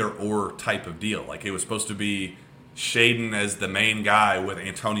an either or type of deal. Like, it was supposed to be Shaedon as the main guy with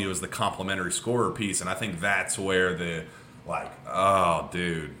Antonio as the complementary scorer piece, and I think that's where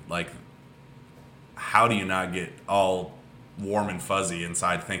how do you not get all warm and fuzzy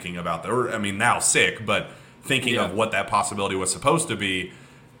inside thinking about now sick, but thinking of what that possibility was supposed to be.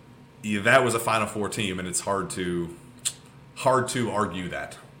 That was a Final Four team, and it's hard to argue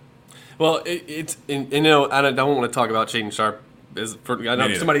that. Well, I don't want to talk about Shaedon Sharpe. I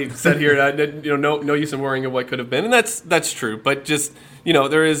know somebody said here, no use in worrying of what could have been, and that's true. But just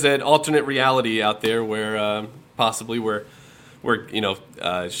there is an alternate reality out there where possibly where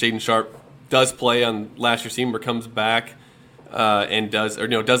Shaedon Sharpe does play on last year's team, or comes back and doesn't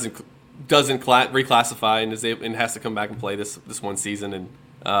reclassify and has to come back and play this one season,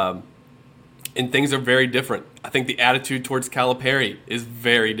 and things are very different. I think the attitude towards Calipari is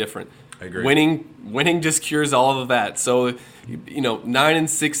very different. I agree. Winning just cures all of that. So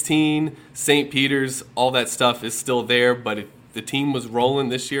 9-16, St. Peter's, all that stuff is still there. But if the team was rolling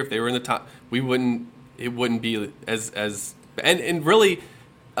this year, if they were in the top, it wouldn't be as and really.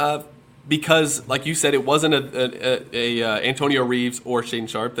 because, like you said, it wasn't a Antonio Reeves or Shaedon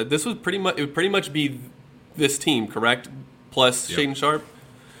Sharpe. That this was it would pretty much be this team, correct? Plus Shaedon Sharpe.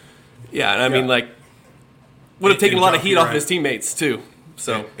 Yeah, and I mean, like, would have taken a lot of heat off his teammates too.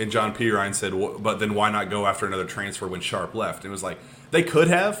 So and John P. Ryan said, but then why not go after another transfer when Sharpe left? And it was like they could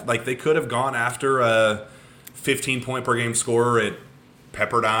have gone after a 15-point per game scorer at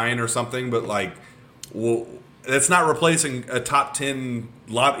Pepperdine or something, but like, well, that's not replacing a top 10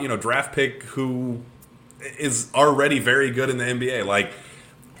 draft pick who is already very good in the NBA. Like,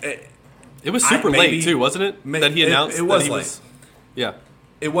 it was super late too, wasn't it? That he announced it was late. Yeah.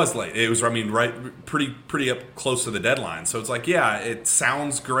 It was late. It was, I mean, pretty up close to the deadline. So it's like, yeah, it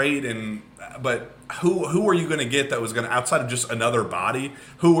sounds great, but who are you going to get that was going to, outside of just another body,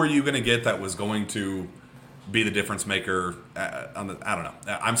 who are you going to get that was going to be the difference maker? I don't know.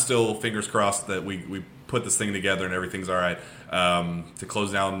 I'm still fingers crossed that we put this thing together and everything's all right. To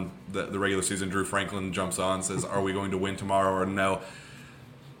close down the regular season, Drew Franklin jumps on, says, "Are we going to win tomorrow or no?"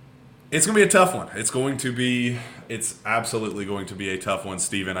 It's going to be a tough one. It's absolutely going to be a tough one,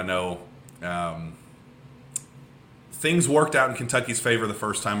 Steven. I know things worked out in Kentucky's favor the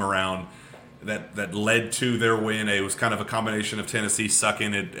first time around that led to their win. It was kind of a combination of Tennessee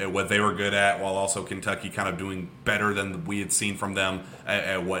sucking at what they were good at, while also Kentucky kind of doing better than we had seen from them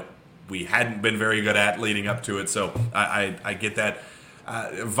at what we hadn't been very good at leading up to it. So I get that.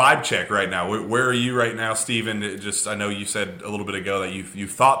 Vibe check right now. Where are you right now, Steven? I know you said a little bit ago that you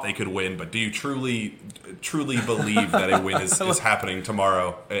thought they could win, but do you truly believe that a win is happening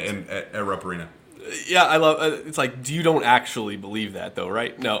tomorrow at Rupp Arena? Yeah, I love. It's like, you don't actually believe that, though,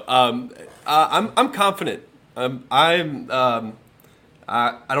 right? No, I'm confident. I don't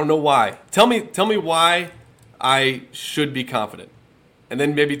know why. Tell me why I should be confident, and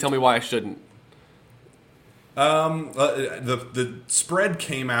then maybe tell me why I shouldn't. The spread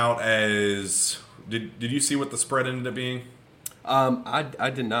came out as did you see what the spread ended up being? I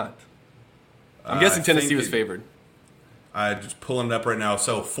did not. I'm guessing Tennessee was favored. Just pulling it up right now.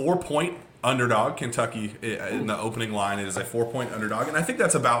 So 4-point underdog. Kentucky in the opening line is a 4-point underdog, and I think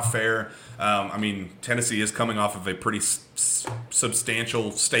that's about fair. I mean, Tennessee is coming off of a pretty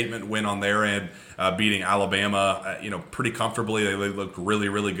substantial statement win on their end, beating Alabama, pretty comfortably. They looked really,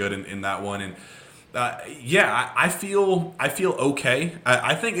 really good in that one, and. I feel okay.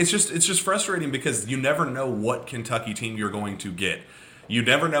 I think it's just frustrating because you never know what Kentucky team you're going to get. You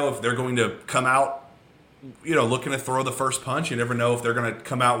never know if they're going to come out, looking to throw the first punch. You never know if they're going to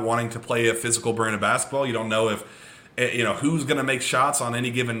come out wanting to play a physical brand of basketball. You don't know if who's going to make shots on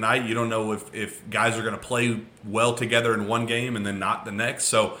any given night. You don't know if guys are going to play well together in one game and then not the next.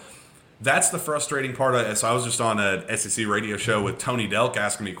 So. That's the frustrating part of it. So I was just on a SEC radio show with Tony Delk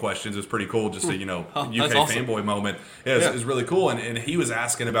asking me questions. It was pretty cool, just a UK awesome. fanboy moment. Yeah, it was really cool. And he was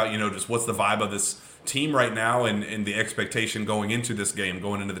asking about, just what's the vibe of this team right now and the expectation going into this game,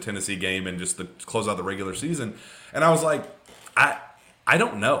 going into the Tennessee game and just to close out the regular season. And I was like, I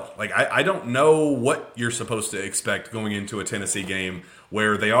don't know. Like, I don't know what you're supposed to expect going into a Tennessee game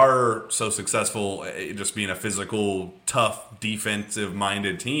where they are so successful at just being a physical, tough,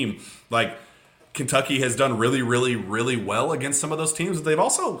 defensive-minded team. Like, Kentucky has done really, really, really well against some of those teams, but they've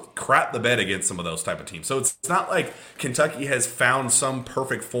also crapped the bed against some of those type of teams. So it's not like Kentucky has found some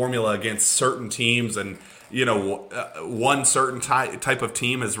perfect formula against certain teams and, one certain type of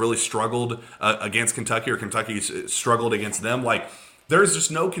team has really struggled against Kentucky or Kentucky's struggled against them. Like, there's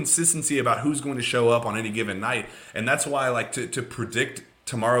just no consistency about who's going to show up on any given night. And that's why I like to predict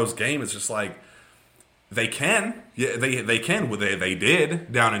tomorrow's game. It's just like they can. Yeah, they can. Well, they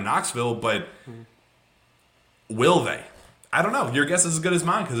did down in Knoxville, but will they? I don't know. Your guess is as good as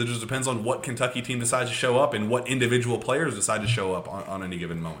mine because it just depends on what Kentucky team decides to show up and what individual players decide to show up on any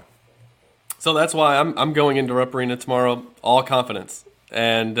given moment. So that's why I'm going into Rupp Arena tomorrow, all confidence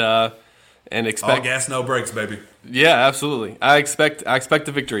and expect all gas, no brakes, baby. Yeah, absolutely. I expect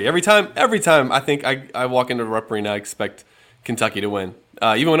a victory every time. I think I walk into Rupp Arena, I expect Kentucky to win.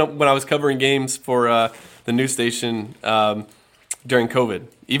 Even when I was covering games for the news station during COVID,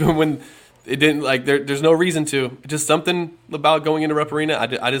 even when it didn't there's no reason to. Just something about going into Rupp Arena.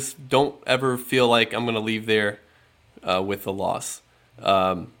 I just don't ever feel like I'm going to leave there with a loss.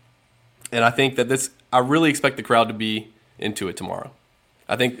 And I think that I really expect the crowd to be into it tomorrow.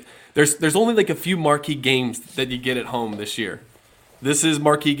 I think. There's only like a few marquee games that you get at home this year. This is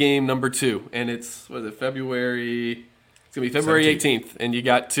marquee game number 2, and it's February. It's gonna be February 18th, and you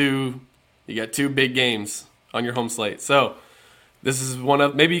got two big games on your home slate. So this is one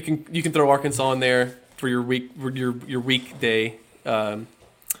of maybe you can throw Arkansas in there for your weekday. The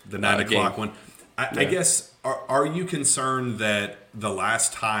 9 o'clock one. I guess are you concerned that the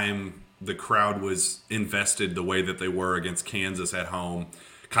last time the crowd was invested the way that they were against Kansas at home.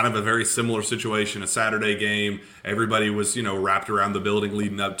 Kind of a very similar situation, a Saturday game. Everybody was, wrapped around the building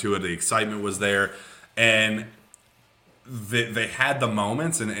leading up to it. The excitement was there. And they had the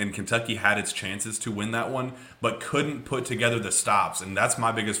moments, and Kentucky had its chances to win that one, but couldn't put together the stops. And that's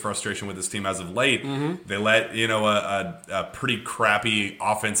my biggest frustration with this team as of late. Mm-hmm. They let, a pretty crappy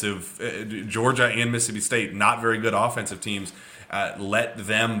offensive, Georgia and Mississippi State, not very good offensive teams, let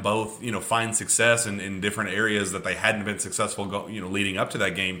them both, find success in different areas that they hadn't been successful, leading up to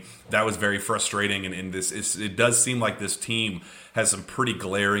that game. That was very frustrating. And it does seem like this team has some pretty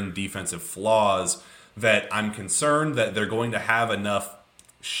glaring defensive flaws that I'm concerned that they're going to have enough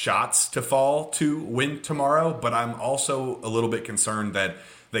shots to fall to win tomorrow. But I'm also a little bit concerned that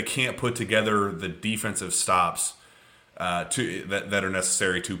they can't put together the defensive stops that are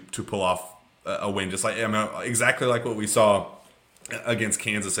necessary to pull off a win. Just like exactly like what we saw against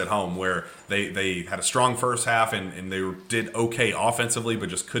Kansas at home, where they had a strong first half and they did okay offensively, but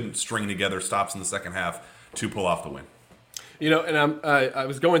just couldn't string together stops in the second half to pull off the win. And I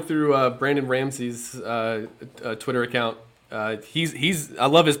was going through Brandon Ramsey's Twitter account. He's I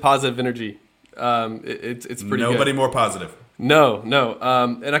love his positive energy. It's pretty Nobody good. More positive. No.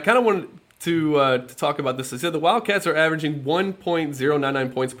 And I kind of wanted to talk about this. He said the Wildcats are averaging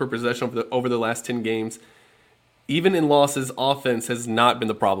 1.099 points per possession over the last 10 games. Even in losses, offense has not been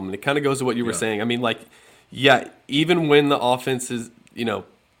the problem. And it kind of goes to what you were saying. I mean, even when the offense is,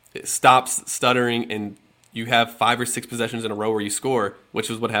 it stops stuttering and you have 5 or 6 possessions in a row where you score, which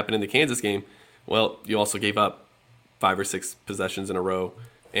was what happened in the Kansas game, well, you also gave up 5 or 6 possessions in a row.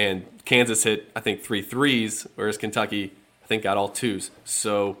 And Kansas hit, I think, 3 threes, whereas Kentucky, I think, got all 2s.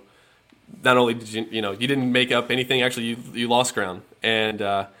 So not only did you didn't make up anything, actually you lost ground. And,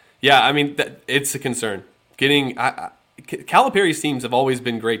 it's a concern. Calipari's teams have always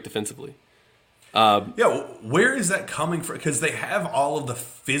been great defensively. Where is that coming from? Because they have all of the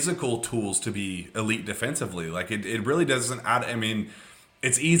physical tools to be elite defensively. Like it really doesn't.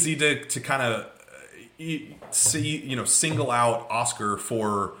 It's easy to kind of see, single out Oscar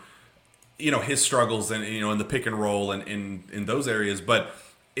for, his struggles and in the pick and roll and in those areas, but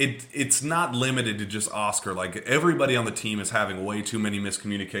it's not limited to just Oscar. Like everybody on the team is having way too many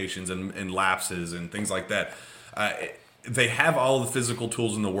miscommunications and lapses and things like that. They have all the physical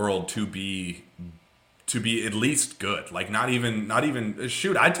tools in the world to be at least good. Like not even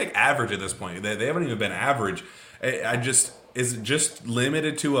shoot. I'd take average at this point. They haven't even been average. Is it just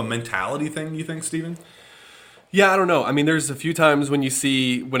limited to a mentality thing, you think, Steven? Yeah, I don't know. I mean, there's a few times when you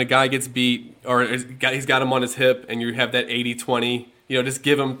see when a guy gets beat or he's got him on his hip and you have that 80-20, just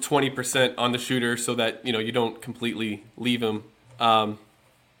give him 20% on the shooter so that, you don't completely leave him.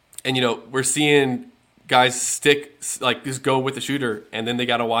 We're seeing guys just go with the shooter and then they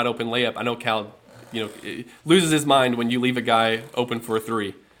got a wide open layup. I know Cal, loses his mind when you leave a guy open for a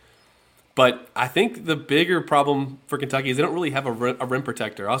 3. But I think the bigger problem for Kentucky is they don't really have a rim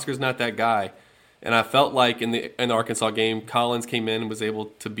protector. Oscar's not that guy. And I felt like in the Arkansas game, Collins came in and was able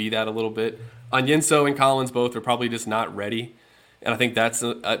to be that a little bit. Onyenso and Collins both are probably just not ready. And I think that's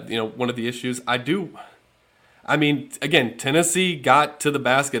one of the issues. Again, Tennessee got to the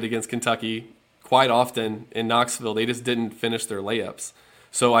basket against Kentucky quite often in Knoxville. They just didn't finish their layups.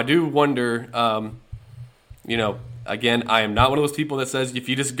 So I do wonder, again, I am not one of those people that says if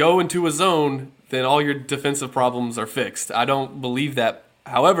you just go into a zone, then all your defensive problems are fixed. I don't believe that.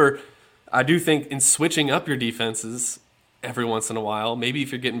 However, I do think in switching up your defenses every once in a while, maybe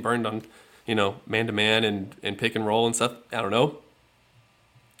if you're getting burned on, man-to-man and pick and roll and stuff, I don't know.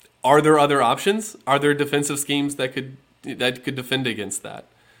 Are there other options? Are there defensive schemes that could defend against that?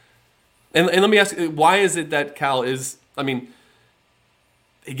 And let me ask, why is it that Cal is,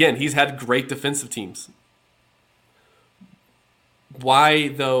 again, he's had great defensive teams. Why,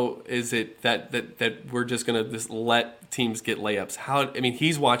 though, is it that we're just going to just let teams get layups?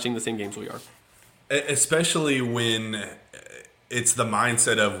 He's watching the same games we are. Especially when it's the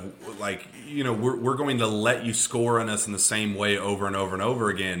mindset of, we're going to let you score on us in the same way over and over and over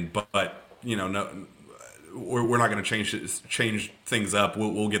again, but no, we're not going to change things up.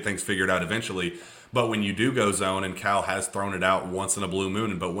 We'll get things figured out eventually. But when you do go zone, and Cal has thrown it out once in a blue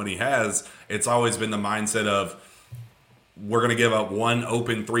moon, but when he has, it's always been the mindset of, we're going to give up one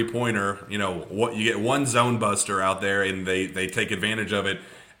open three-pointer. You get one zone buster out there, and they take advantage of it,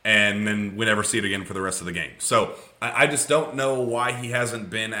 and then we never see it again for the rest of the game. So I just don't know why he hasn't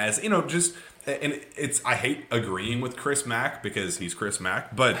been as, I hate agreeing with Chris Mack because he's Chris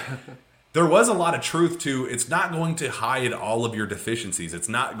Mack, but there was a lot of truth to, it's not going to hide all of your deficiencies. It's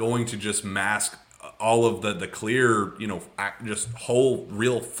not going to just mask all of the clear, just whole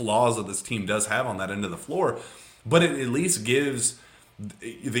real flaws that this team does have on that end of the floor. But it at least gives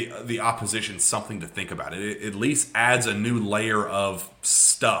the opposition something to think about. It at least adds a new layer of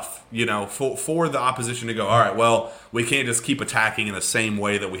stuff, for the opposition to go, all right, well, we can't just keep attacking in the same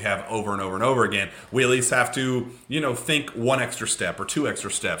way that we have over and over and over again. We at least have to, think one extra step or two extra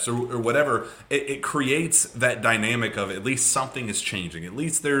steps or whatever. It creates that dynamic of at least something is changing. At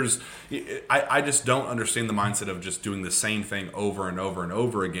least I just don't understand the mindset of just doing the same thing over and over and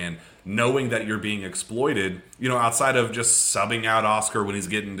over again, knowing that you're being exploited, outside of just subbing out Oscar when he's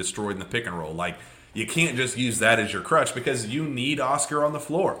getting destroyed in the pick and roll. Like, you can't just use that as your crutch because you need Oscar on the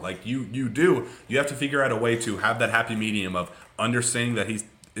floor. Like, you do. You have to figure out a way to have that happy medium of understanding that he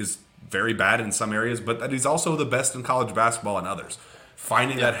is very bad in some areas, but that he's also the best in college basketball in others.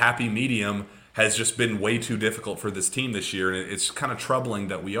 Finding that happy medium has just been way too difficult for this team this year, and it's kind of troubling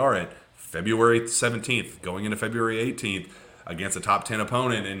that we are at February 17th, going into February 18th, against a top 10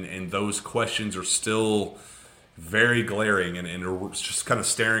 opponent, and those questions are still very glaring and are just kind of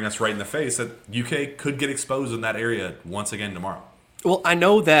staring us right in the face that UK could get exposed in that area once again tomorrow. Well, I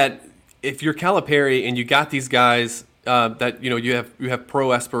know that if you're Calipari and you got these guys that you have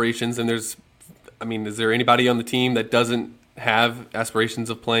pro aspirations, and is there anybody on the team that doesn't have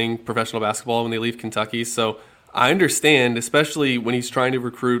aspirations of playing professional basketball when they leave Kentucky? So I understand, especially when he's trying to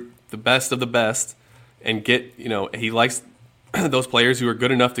recruit the best of the best and get, he likes those players who are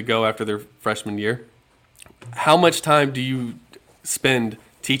good enough to go after their freshman year. How much time do you spend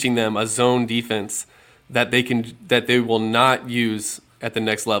teaching them a zone defense that they will not use at the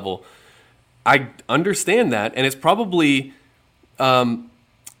next level? I understand that, and it's probably, if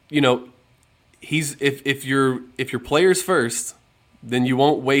your players first, then you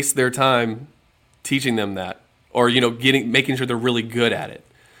won't waste their time teaching them that, or making sure they're really good at it.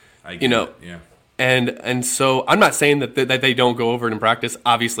 I get it, yeah. And so I'm not saying that they don't go over it in practice.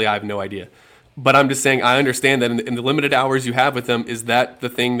 Obviously, I have no idea. But I'm just saying I understand that in the limited hours you have with them, is that the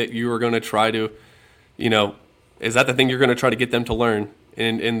thing that you are going to try to, is that the thing you're going to try to get them to learn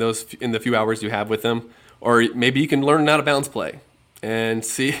in the few hours you have with them? Or maybe you can learn an out-of-bounds play and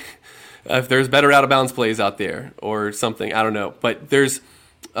see if there's better out-of-bounds plays out there or something. I don't know. But there's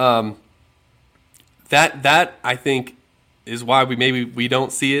that I think is why we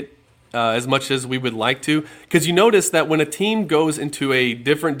don't see it as much as we would like to. Because you notice that when a team goes into a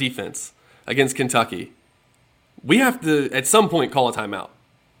different defense against Kentucky, we have to, at some point, call a timeout.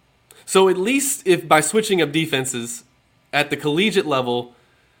 So at least if by switching up defenses at the collegiate level,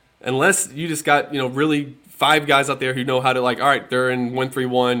 unless you just got, really 5 guys out there who know how to, all right, they're in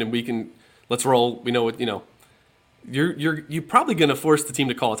 1-3-1 and let's roll. We know what, you're probably going to force the team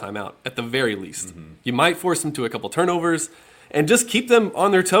to call a timeout at the very least. Mm-hmm. You might force them to a couple turnovers and just keep them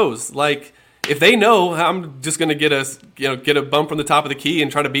on their toes. Like, if they know I'm just going to get a bump from the top of the key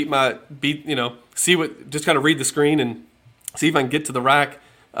and try to just kind of read the screen and see if I can get to the rack,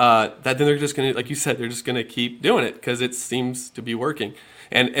 then they're just going to, like you said, they're just going to keep doing it because it seems to be working.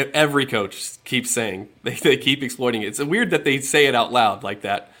 And every coach keeps saying, they keep exploiting it. It's weird that they say it out loud like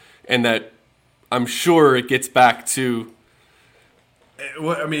that, and that I'm sure it gets back to.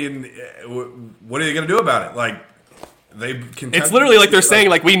 What are you going to do about it? Like, it's literally like they're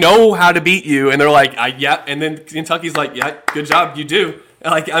saying, we know how to beat you, and they're like, yeah, and then Kentucky's like, yeah, good job, you do.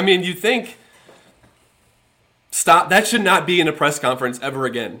 You think, stop. That should not be in a press conference ever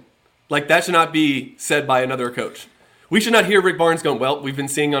again. That should not be said by another coach. We should not hear Rick Barnes going, well, we've been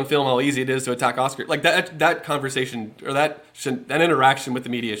seeing on film how easy it is to attack Oscar. That conversation or that interaction with the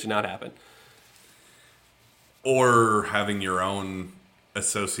media should not happen. Or having your own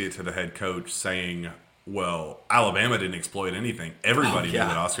associate to the head coach saying, well, Alabama didn't exploit anything. Everybody knew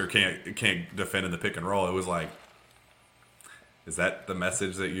that Oscar can't defend in the pick and roll. It was is that the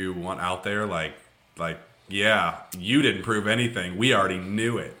message that you want out there? Yeah, you didn't prove anything. We already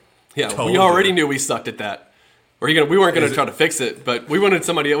knew it. Yeah, we already knew we sucked at that. We weren't going to try to fix it, but we wanted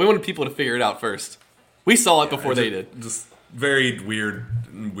people to figure it out first. We saw it before they did. Just very weird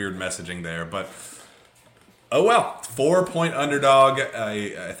messaging there, but. Oh, well, 4-point underdog.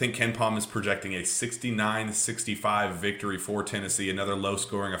 I think Ken Palm is projecting a 69-65 victory for Tennessee, another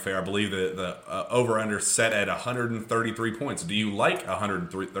low-scoring affair. I believe the over-under set at 133 points. Do you like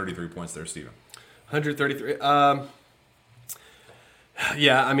 133 points there, Stephen? 133?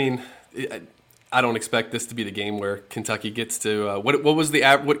 Yeah, I don't expect this to be the game where Kentucky gets to what was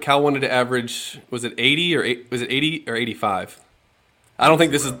what Cal wanted to average? Was it 80 or 85? I don't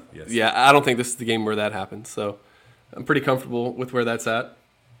think this is. Yes. Yeah, I don't think this is the game where that happens. So I'm pretty comfortable with where that's at.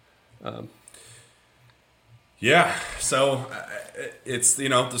 Yeah, so it's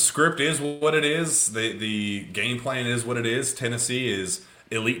the script is what it is. The game plan is what it is. Tennessee is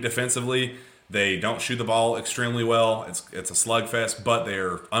elite defensively. They don't shoot the ball extremely well. It's a slugfest, but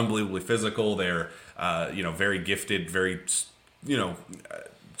they're unbelievably physical. They're very gifted, very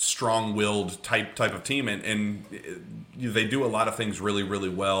strong-willed type of team, and they do a lot of things really, really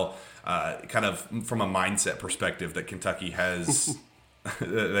well. Kind of from a mindset perspective that Kentucky has.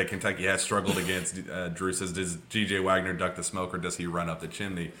 That Kentucky has struggled against. Drew says, does G.J. Wagner duck the smoke or does he run up the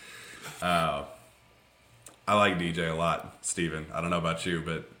chimney? I like DJ a lot, Steven. I don't know about you,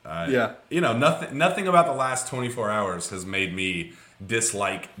 but nothing about the last 24 hours has made me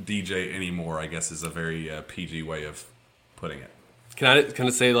dislike DJ anymore, I guess is a very PG way of putting it. Can I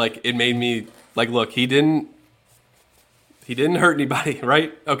say, it made me, look, he didn't hurt anybody,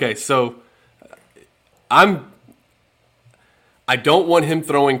 right? Okay, so I don't want him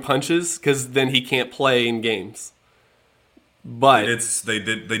throwing punches because then he can't play in games. But they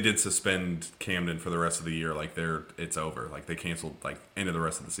did suspend Camden for the rest of the year. It's over. They canceled end of the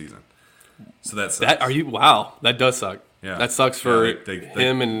rest of the season. So that sucks. Wow, that does suck. Yeah, that sucks for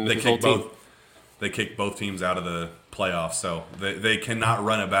him and his whole team. They kicked both teams out of the playoffs, so they cannot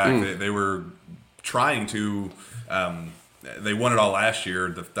run it back. They were trying to. They won it all last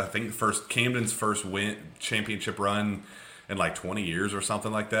year. I think Camden's first championship run in 20 years or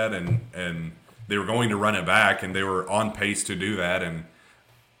something like that, and they were going to run it back, and they were on pace to do that, and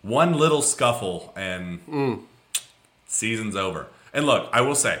one little scuffle, and season's over. And look, I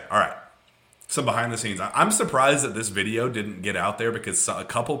will say, all right, some behind the scenes. I'm surprised that this video didn't get out there because a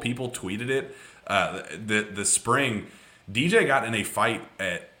couple people tweeted it. The spring, DJ got in a fight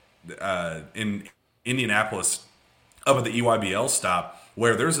in Indianapolis up at the EYBL stop,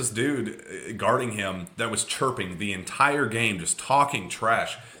 where there's this dude guarding him that was chirping the entire game, just talking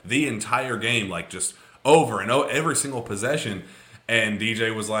trash the entire game, just over and over, every single possession. And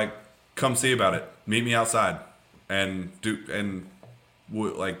DJ was like, "Come see about it. Meet me outside, let's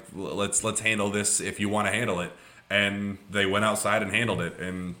handle this if you want to handle it." And they went outside and handled it,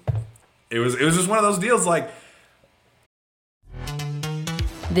 and it was just one of those deals.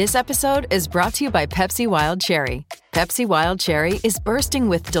 This episode is brought to you by Pepsi Wild Cherry. Pepsi Wild Cherry is bursting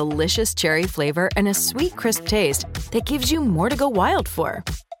with delicious cherry flavor and a sweet, crisp taste that gives you more to go wild for.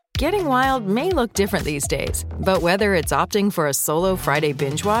 Getting wild may look different these days, but whether it's opting for a solo Friday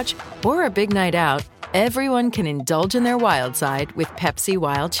binge watch or a big night out, everyone can indulge in their wild side with Pepsi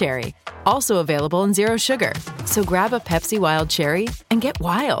Wild Cherry. Also available in Zero Sugar. So grab a Pepsi Wild Cherry and get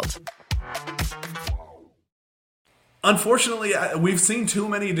wild. Unfortunately, we've seen too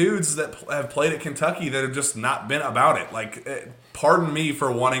many dudes that have played at Kentucky that have just not been about it. Pardon me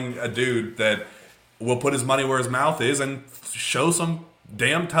for wanting a dude that will put his money where his mouth is and show some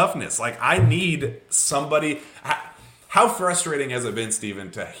damn toughness. I need somebody. How frustrating has it been,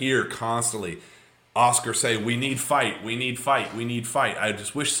 Steven, to hear constantly Oscar say, "We need fight, we need fight, we need fight. I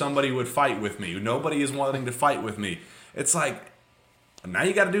just wish somebody would fight with me. Nobody is wanting to fight with me." It's now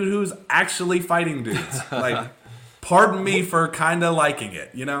you got a dude who's actually fighting dudes. Pardon me for kind of liking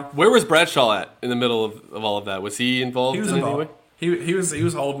it, Where was Bradshaw at in the middle of all of that? Was he involved? He was involved. He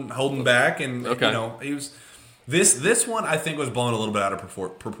was holding back, and he was. This one I think was blown a little bit out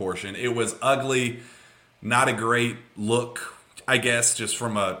of proportion. It was ugly, not a great look, I guess, just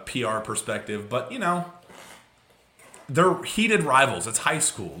from a PR perspective. But they're heated rivals. It's high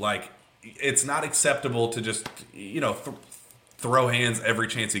school. It's not acceptable to just throw hands every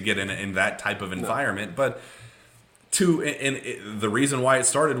chance you get in that type of environment, but. The reason why it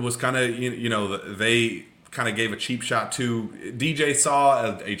started was kind of they kind of gave a cheap shot to DJ,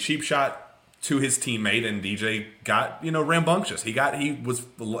 saw a cheap shot to his teammate, and DJ got rambunctious. He was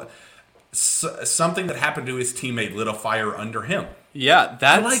something that happened to his teammate lit a fire under him. Yeah,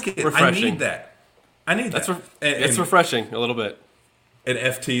 that's I like it. refreshing. I need that. It's refreshing a little bit. And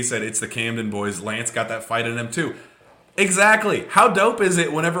FT said it's the Camden boys. Lance got that fight in him too. Exactly. How dope is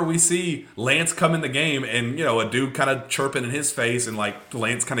it whenever we see Lance come in the game and, a dude kind of chirping in his face and,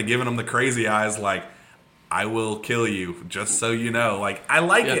 Lance kind of giving him the crazy eyes, I will kill you, just so you know. I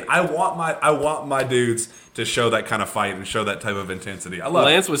like it. I want my dudes to show that kind of fight and show that type of intensity. I love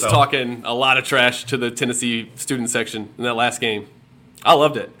Lance it. was talking a lot of trash to the Tennessee student section in that last game. I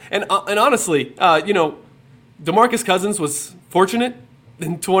loved it. And honestly, DeMarcus Cousins was fortunate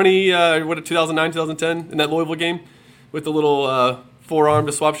in 2009, 2010 in that Louisville game. With the little forearm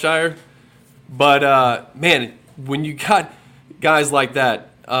to Swapshire. But, man, when you got guys like that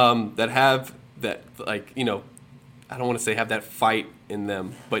that have that, I don't want to say have that fight in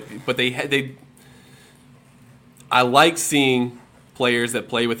them, but I like seeing players that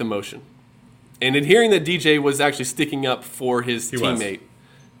play with emotion. And in hearing that DJ was actually sticking up for his was. teammate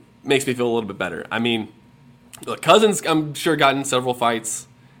makes me feel a little bit better. I mean, look, Cousins, I'm sure, got in several fights.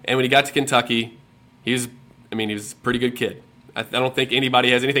 And when he got to Kentucky, he was a pretty good kid. I don't think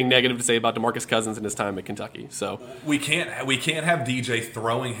anybody has anything negative to say about DeMarcus Cousins in his time at Kentucky. So we can't have DJ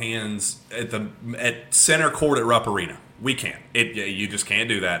throwing hands at center court at Rupp Arena. We can't. You just can't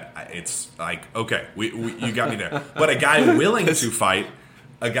do that. It's like, okay, you got me there. But a guy willing to fight,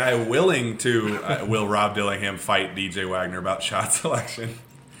 will Rob Dillingham fight DJ Wagner about shot selection?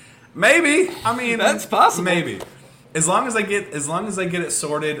 Maybe. I mean, that's possible. Maybe. As long as I get it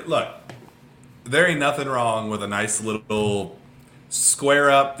sorted. Look, there ain't nothing wrong with a nice little square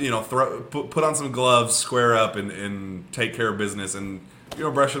up, put on some gloves, square up, and take care of business, and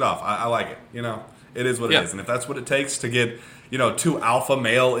brush it off. I like it. It is what it is, and if that's what it takes to get two alpha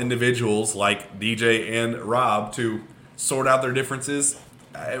male individuals like DJ and Rob to sort out their differences.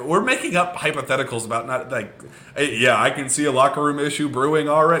 We're making up hypotheticals about not like, I can see a locker room issue brewing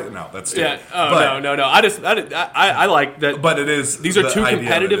already. No, that's stupid. No. I like that. But it is. These are two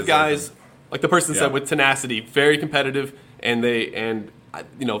competitive guys, like the person said, with tenacity, very competitive, and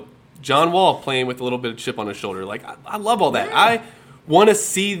John Wall playing with a little bit of chip on his shoulder. Like I love all that. Yeah. I want to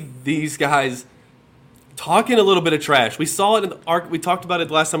see these guys talking a little bit of trash. We saw it in we talked about it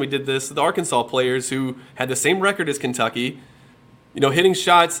the last time we did this. The Arkansas players who had the same record as Kentucky. Hitting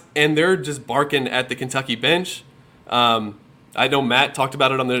shots, and they're just barking at the Kentucky bench. I know Matt talked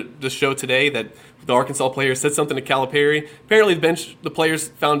about it on the show today that the Arkansas players said something to Calipari. Apparently the players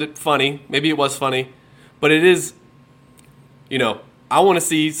found it funny. Maybe it was funny. But it is, I want to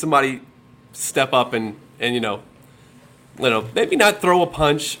see somebody step up and maybe not throw a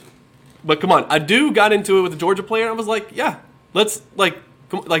punch. But come on, I got into it with the Georgia player. I was like, let's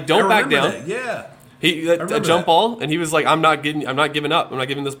don't back down. That. Yeah. A jump ball, and he was like, I'm not giving up. I'm not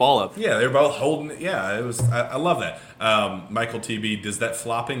giving this ball up. Yeah, they were both holding it. Yeah, it was. I love that. Michael TB, does that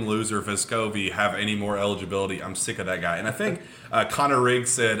flopping loser Vescovi have any more eligibility? I'm sick of that guy. And I think Connor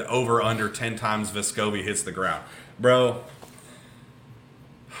Riggs said over under 10 times Vescovi hits the ground. Bro,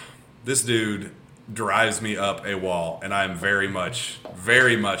 this dude drives me up a wall, and I'm very much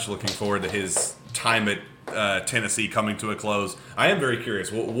looking forward to his time at Tennessee coming to a close. I am very curious.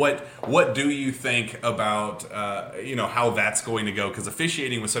 What do you think about how that's going to go? Because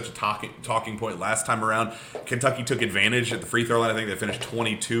officiating was such a talking point last time around. Kentucky took advantage at the free throw line. I think they finished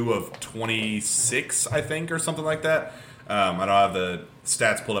 22 of 26, I think, or something like that. I don't have the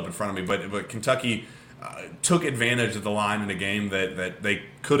stats pulled up in front of me, but Kentucky took advantage of the line in a game that they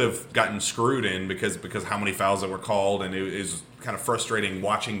could have gotten screwed in because how many fouls that were called, and it was kind of frustrating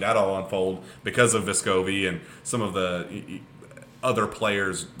watching that all unfold because of Vescovi and some of the other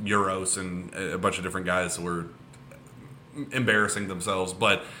players, Euros and a bunch of different guys were embarrassing themselves.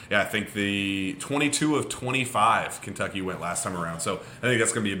 But I think the 22 of 25 Kentucky went last time around, so I think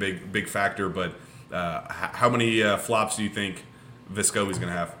that's going to be a big factor. But how many flops do you think Vescovi's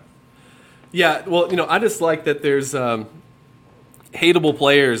going to have? Yeah, well, I just like that there's hateable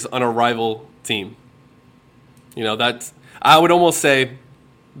players on a rival team. That's. I would almost say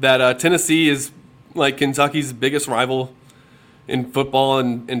that Tennessee is like Kentucky's biggest rival in football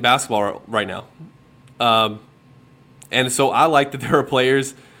and in basketball right now. And so I like that there are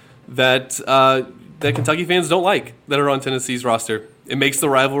players that Kentucky fans don't like that are on Tennessee's roster. It makes the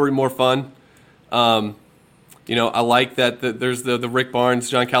rivalry more fun. I like that there's the Rick Barnes,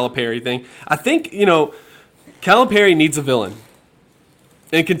 John Calipari thing. I think, Calipari needs a villain.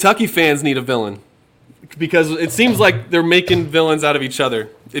 And Kentucky fans need a villain. Because it seems like they're making villains out of each other.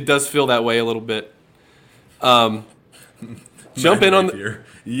 It does feel that way a little bit. Jump in on the...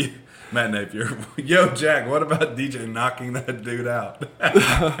 Matt Napier. Yo, Jack, what about DJ knocking that dude out?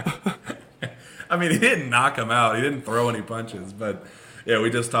 I mean, he didn't knock him out. He didn't throw any punches. But, we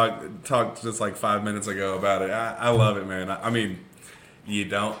just talked just like 5 minutes ago about it. I love it, man. I mean, you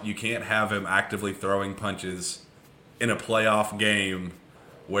can't have him actively throwing punches in a playoff game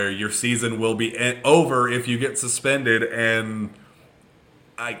where your season will be over if you get suspended, and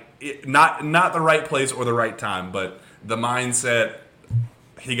not the right place or the right time, but the mindset,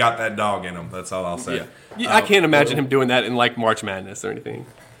 he got that dog in him. That's all I'll say. Yeah. I can't imagine him doing that in like March Madness or anything.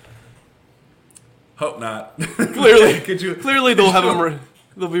 Hope not. Clearly, clearly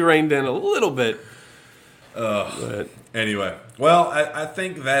they'll be reined in a little bit. Anyway, well, I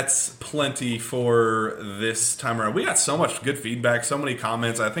think that's plenty for this time around. We got so much good feedback, so many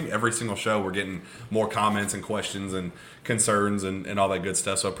comments. I think every single show we're getting more comments and questions and concerns and all that good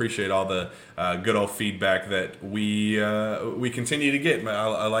stuff. So I appreciate all the good old feedback that we continue to get.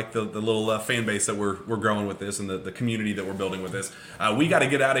 I like the little fan base that we're growing with this, and the community that we're building with this. We got to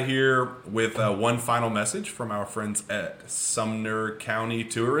get out of here with one final message from our friends at Sumner County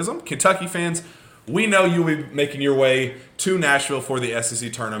Tourism. Kentucky fans, we know you'll be making your way to Nashville for the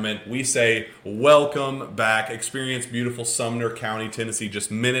SEC tournament. We say welcome back. Experience beautiful Sumner County, Tennessee,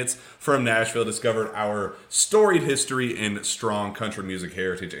 just minutes from Nashville. Discover our storied history and strong country music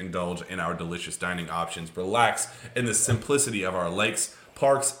heritage. Indulge in our delicious dining options. Relax in the simplicity of our lakes,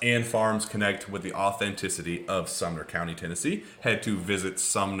 parks, and farms. Connect with the authenticity of Sumner County, Tennessee. Head to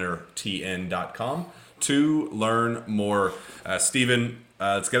visitsumnertn.com to learn more. Stephen,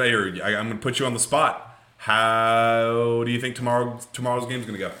 let's get out of here. I'm going to put you on the spot. How do you think tomorrow's game is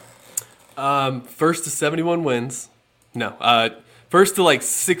going to go? First to 71 wins. No. First to like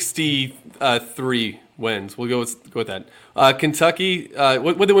 63 wins. We'll go with that. Kentucky,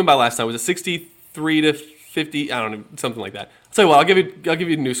 what did they win by last time? Was it 63 to 50? I don't know, something like that. I'll tell you what, I'll give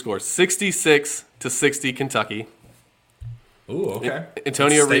you a new score. 66 to 60 Kentucky. Ooh, okay.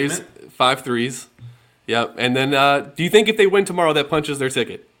 Antonio Reeves, 5 threes. Yep. And then do you think if they win tomorrow that punches their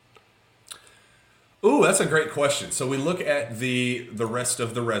ticket? Ooh, that's a great question. So we look at the rest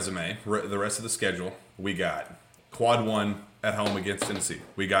of the resume, the rest of the schedule. We got quad 1 at home against Tennessee.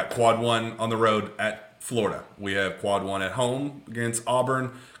 We got quad 1 on the road at Florida. We have quad 1 at home against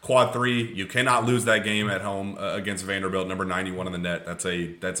Auburn. Quad 3, you cannot lose that game at home against Vanderbilt, number 91 in the net. That's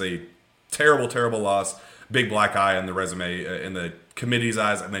a terrible, terrible loss. Big black eye on the resume in the committee's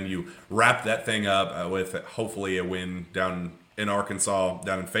eyes, and then you wrap that thing up with hopefully a win down in Arkansas,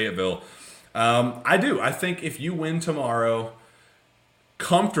 down in Fayetteville. I think if you win tomorrow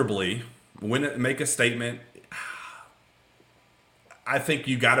comfortably, make a statement. I think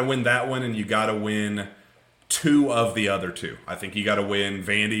you got to win that one, and you got to win 2 of the other 2. I think you got to win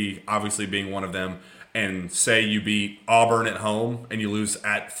Vandy, obviously being one of them, and say you beat Auburn at home and you lose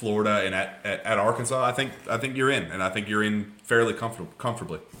at Florida and at Arkansas. I think you're in, and I think you're in fairly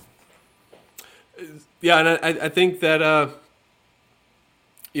comfortably. Yeah, and I think that I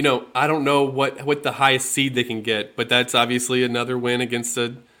don't know what the highest seed they can get, but that's obviously another win against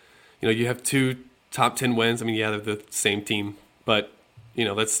you have 2 top 10 wins. I mean, yeah, they're the same team, but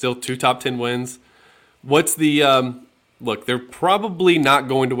that's still 2 top 10 wins. What's the look? They're probably not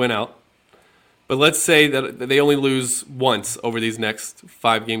going to win out. But let's say that they only lose once over these next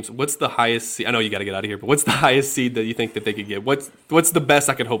 5 games. What's the highest seed? I know you got to get out of here, but what's the highest seed that you think that they could get? What's the best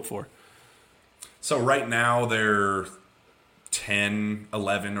I could hope for? So right now they're 10,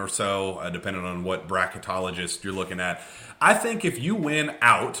 11 or so, depending on what bracketologist you're looking at. I think if you win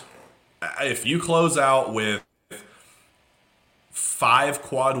out, if you close out with 5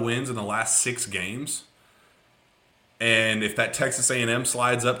 quad wins in the last 6 games, and if that Texas A&M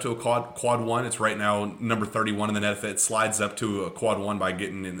slides up to a quad 1, it's right now number 31 in the net. If it slides up to a quad 1 by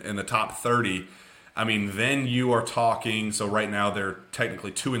getting in the top 30, I mean, then you are talking. So right now they're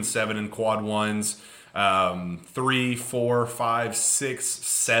technically 2-7 in quad 1s, 3, 4, 5, 6,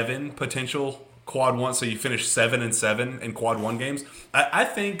 7 potential quad 1. So you finish 7-7 in quad 1 games. I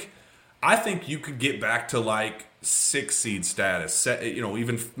think you could get back to like 6 seed status,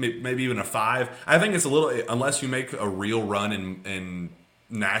 even maybe even a 5. I think it's a little, unless you make a real run in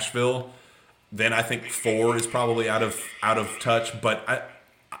Nashville, then I think 4 is probably out of touch. But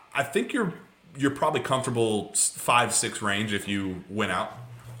I think you're probably comfortable 5-6 range if you win out.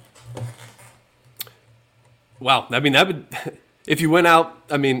 Wow, I mean that would, if you went out.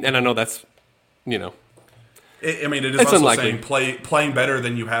 I mean, and I know that's it is also unlikely. Saying playing better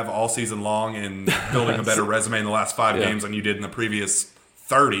than you have all season long and building a better resume in the last 5 games than you did in the previous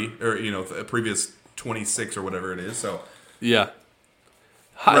 30 or previous 26 or whatever it is. So yeah,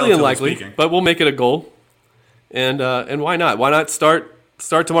 highly unlikely, speaking. But we'll make it a goal. And why not? Why not start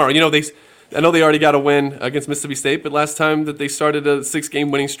tomorrow? I know they already got a win against Mississippi State, but last time that they started a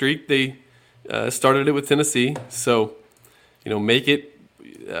 6-game winning streak, they started it with Tennessee. So make it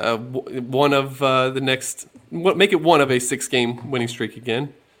one of the next. Make it one of a 6-game winning streak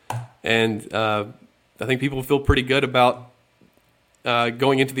again, and I think people feel pretty good about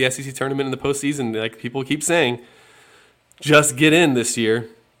going into the SEC tournament in the postseason. Like people keep saying, just get in this year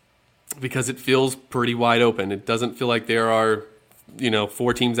because it feels pretty wide open. It doesn't feel like there are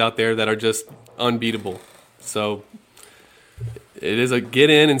 4 teams out there that are just unbeatable. So it is a get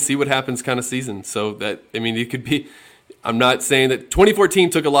in and see what happens kind of season. So that it could be. I'm not saying that 2014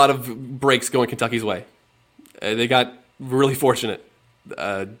 took a lot of breaks going Kentucky's way. They got really fortunate.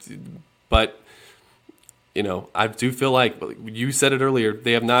 But, I do feel like, you said it earlier,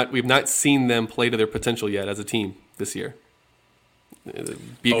 we've not seen them play to their potential yet as a team. this year.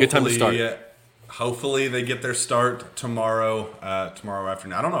 It'd be a good time to start. Hopefully they get their start tomorrow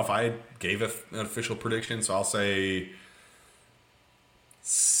afternoon. I don't know if I gave an official prediction, so I'll say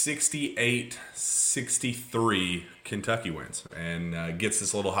 68-63 Kentucky wins and gets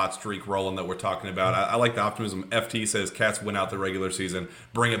this little hot streak rolling that we're talking about. I like the optimism. FT says Cats win out the regular season.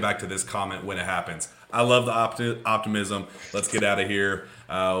 Bring it back to this comment when it happens. I love the optimism. Let's get out of here.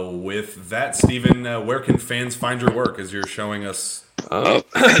 With that, Steven, where can fans find your work as you're showing us? Sorry.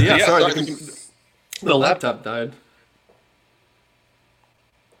 The laptop died.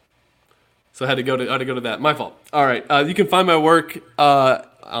 So I had to go to that. My fault. All right. You can find my work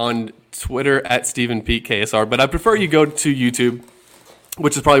on Twitter at StephenPeteKSR, but I prefer you go to YouTube,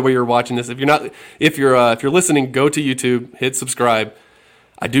 which is probably where you're watching this. If you're listening, go to YouTube, hit subscribe.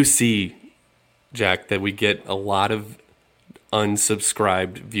 I do see, Jack, that we get a lot of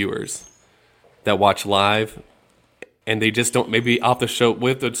unsubscribed viewers that watch live, and they just don't, maybe off the show, we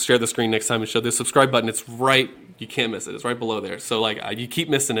have to share the screen next time and show the subscribe button. It's right, you can't miss it. It's right below there. So you keep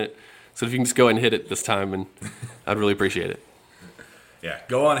missing it. So if you can just go ahead and hit it this time, and I'd really appreciate it. Yeah,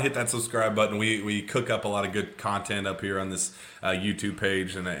 go on and hit that subscribe button. We cook up a lot of good content up here on this YouTube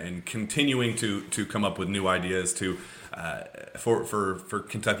page, and continuing to come up with new ideas for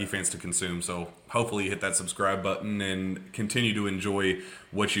Kentucky fans to consume. So hopefully you hit that subscribe button and continue to enjoy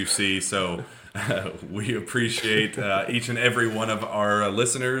what you see. So we appreciate each and every one of our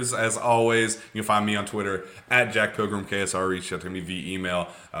listeners. As always, you can find me on Twitter at JackPilgrimKSR. Reach out to me via email,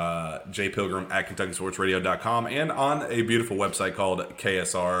 jpilgrim@KentuckySportsRadio.com, and on a beautiful website called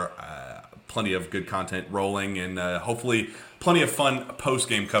KSR. Plenty of good content rolling, and hopefully plenty of fun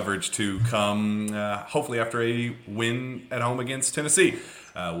post-game coverage to come, hopefully after a win at home against Tennessee.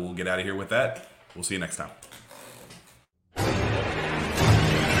 We'll get out of here with that. We'll see you next time.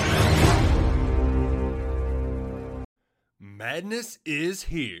 Madness is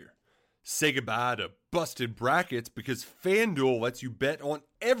here. Say goodbye to busted brackets because FanDuel lets you bet on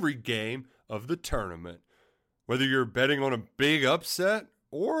every game of the tournament. Whether you're betting on a big upset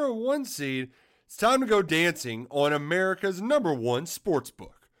or a one seed, it's time to go dancing on America's #1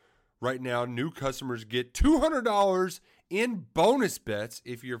 sportsbook. Right now, new customers get $200 in bonus bets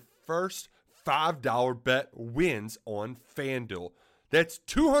if your first $5 bet wins on FanDuel. That's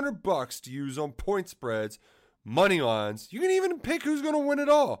 $200 to use on point spreads, money lines. You can even pick who's going to win it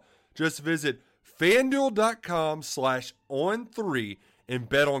all. Just visit FanDuel.com/on3 and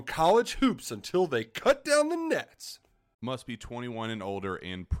bet on college hoops until they cut down the nets. Must be 21 and older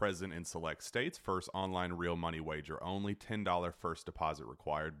and present in select states. First online real money wager only. $10 first deposit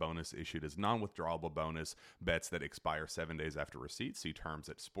required. Bonus issued as non-withdrawable bonus. Bets that expire 7 days after receipt. See terms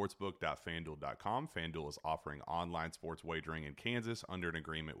at sportsbook.fanduel.com. FanDuel is offering online sports wagering in Kansas under an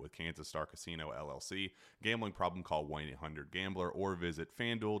agreement with Kansas Star Casino LLC. Gambling problem? Call 1-800-GAMBLER or visit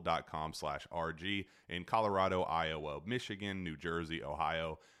fanduel.com/RG in Colorado, Iowa, Michigan, New Jersey,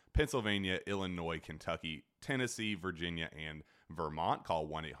 Ohio, Pennsylvania, Illinois, Kentucky, Tennessee, Virginia, and Vermont. Call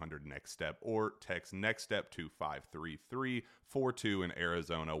 1-800-NEXT-STEP or text NEXT-STEP to 53342. In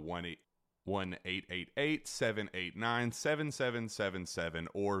Arizona, 1-888-789-7777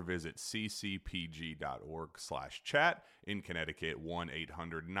 or visit ccpg.org/chat. In Connecticut,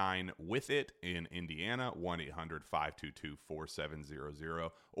 1-800-9-WITH-IT. In Indiana,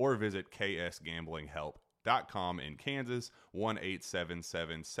 1-800-522-4700 or visit ksgamblinghelp.com. In Kansas,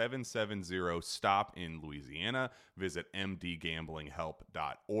 1-877-770-STOP. In Louisiana, visit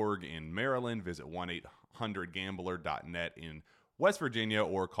mdgamblinghelp.org. In Maryland, visit 1-800-gambler.net. In West Virginia,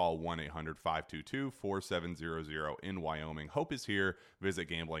 or call 1-800-522-4700. In Wyoming, hope is here. Visit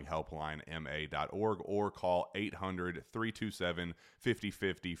gamblinghelplinema.org or call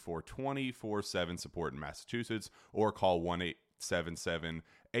 800-327-5050 for 24/7 support in Massachusetts, or call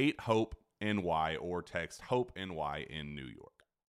 1-877-8-HOPE NY or text HOPE NY in New York.